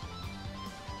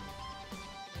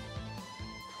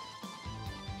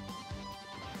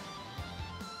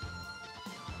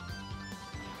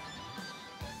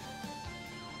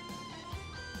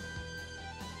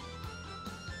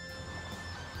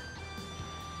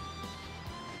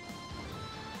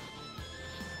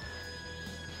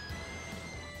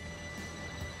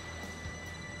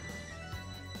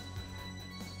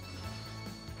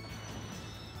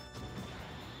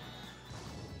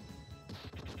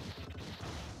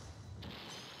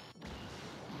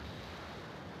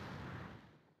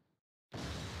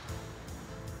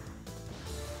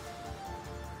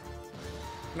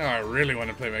 No, I really want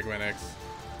to play Mega Man X.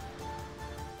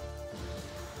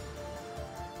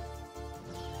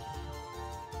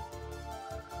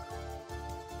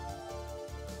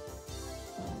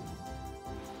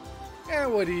 Yeah,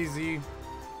 what easy.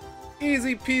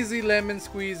 Easy peasy lemon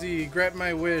squeezy. Grant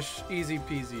my wish. Easy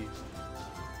peasy.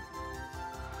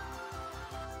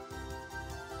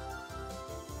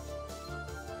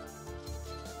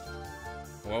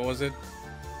 What was it?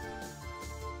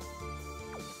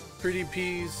 Pretty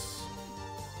peas.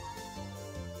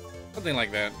 Something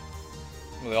like that.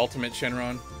 The ultimate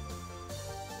Shenron.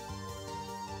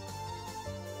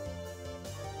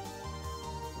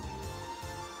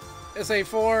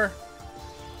 SA4.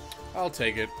 I'll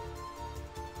take it.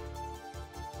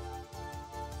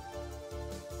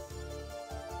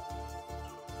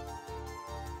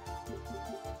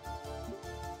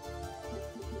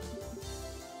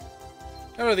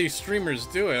 How do these streamers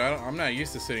do it? I'm not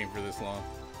used to sitting for this long.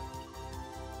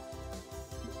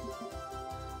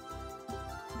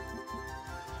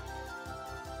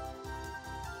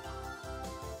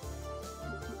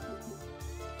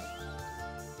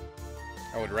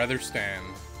 I would rather stand.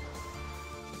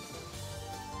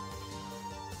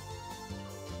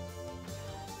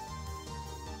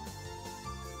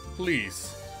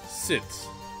 Please sit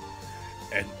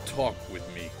and talk with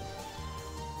me.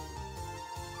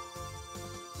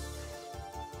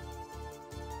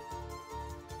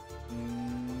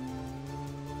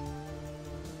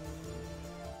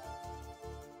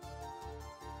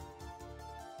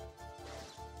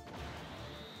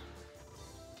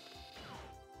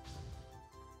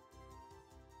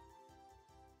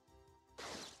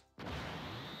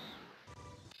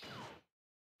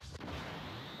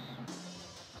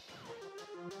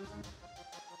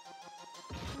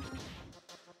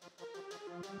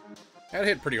 That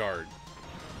hit pretty hard.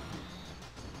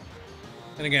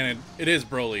 And again, it is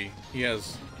Broly. He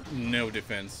has no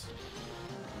defense.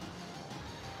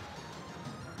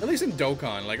 At least in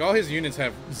Dokkan, like all his units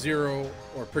have zero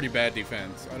or pretty bad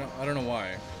defense. I don't know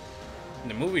why. In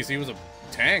the movies, he was a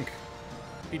tank.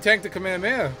 He tanked the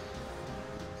Kamehameha.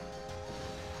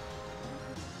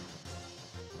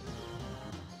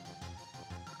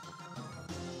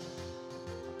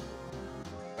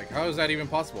 Like, how is that even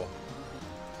possible?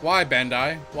 Why,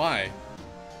 Bandai? Why?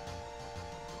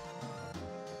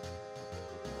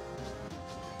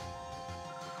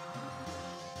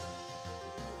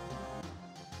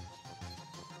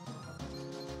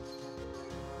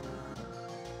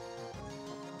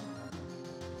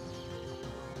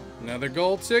 Another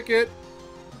gold ticket.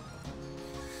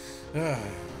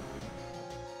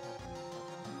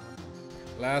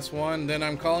 Last one, then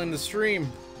I'm calling the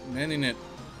stream. I'm ending it.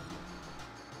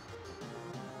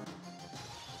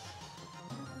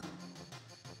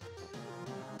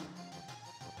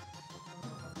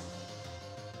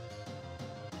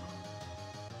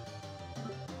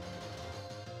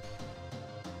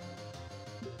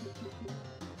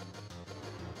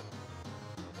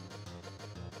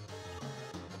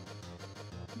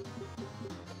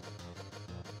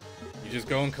 You just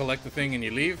go and collect the thing and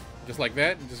you leave? Just like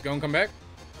that? And just go and come back?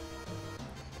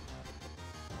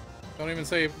 Don't even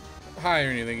say hi or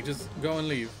anything. You just go and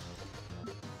leave.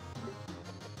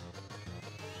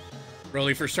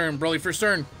 Broly for CERN. Broly for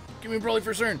CERN. Give me Broly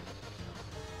for CERN.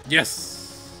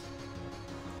 Yes.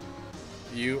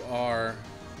 You are,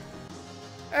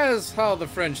 as how the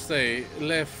French say,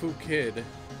 le fou kid.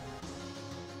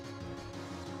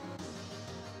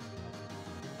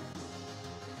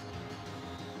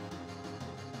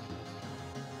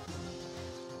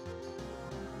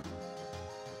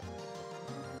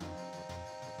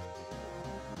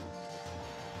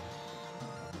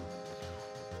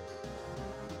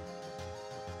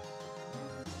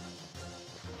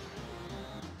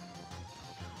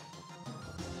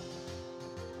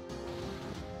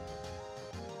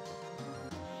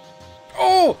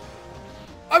 Oh!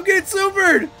 I'm getting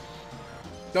supered!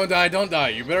 Don't die, don't die.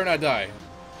 You better not die.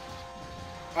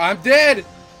 I'm dead!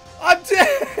 I'm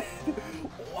dead!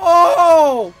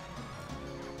 Oh!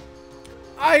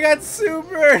 I got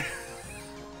supered!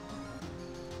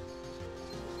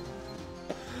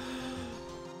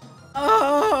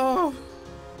 Oh!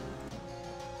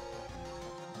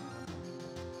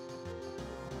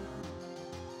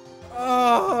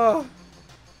 Oh!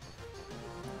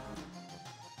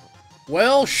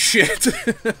 Well, shit.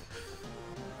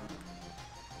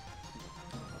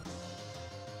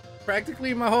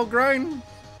 Practically my whole grind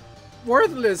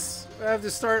worthless. I have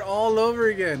to start all over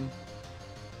again.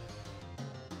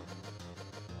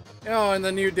 Oh, and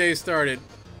the new day started.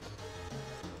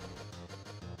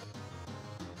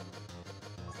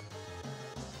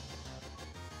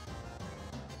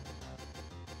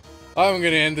 I'm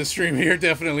gonna end the stream here,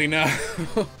 definitely now.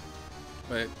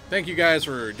 But thank you guys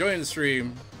for joining the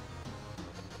stream.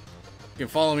 You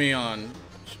can follow me on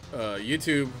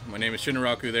YouTube. My name is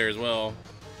ShinNaraku there as well.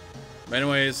 But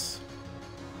anyways,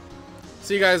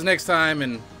 see you guys next time.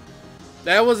 And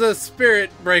that was a spirit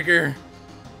breaker.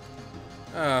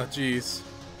 Oh, jeez.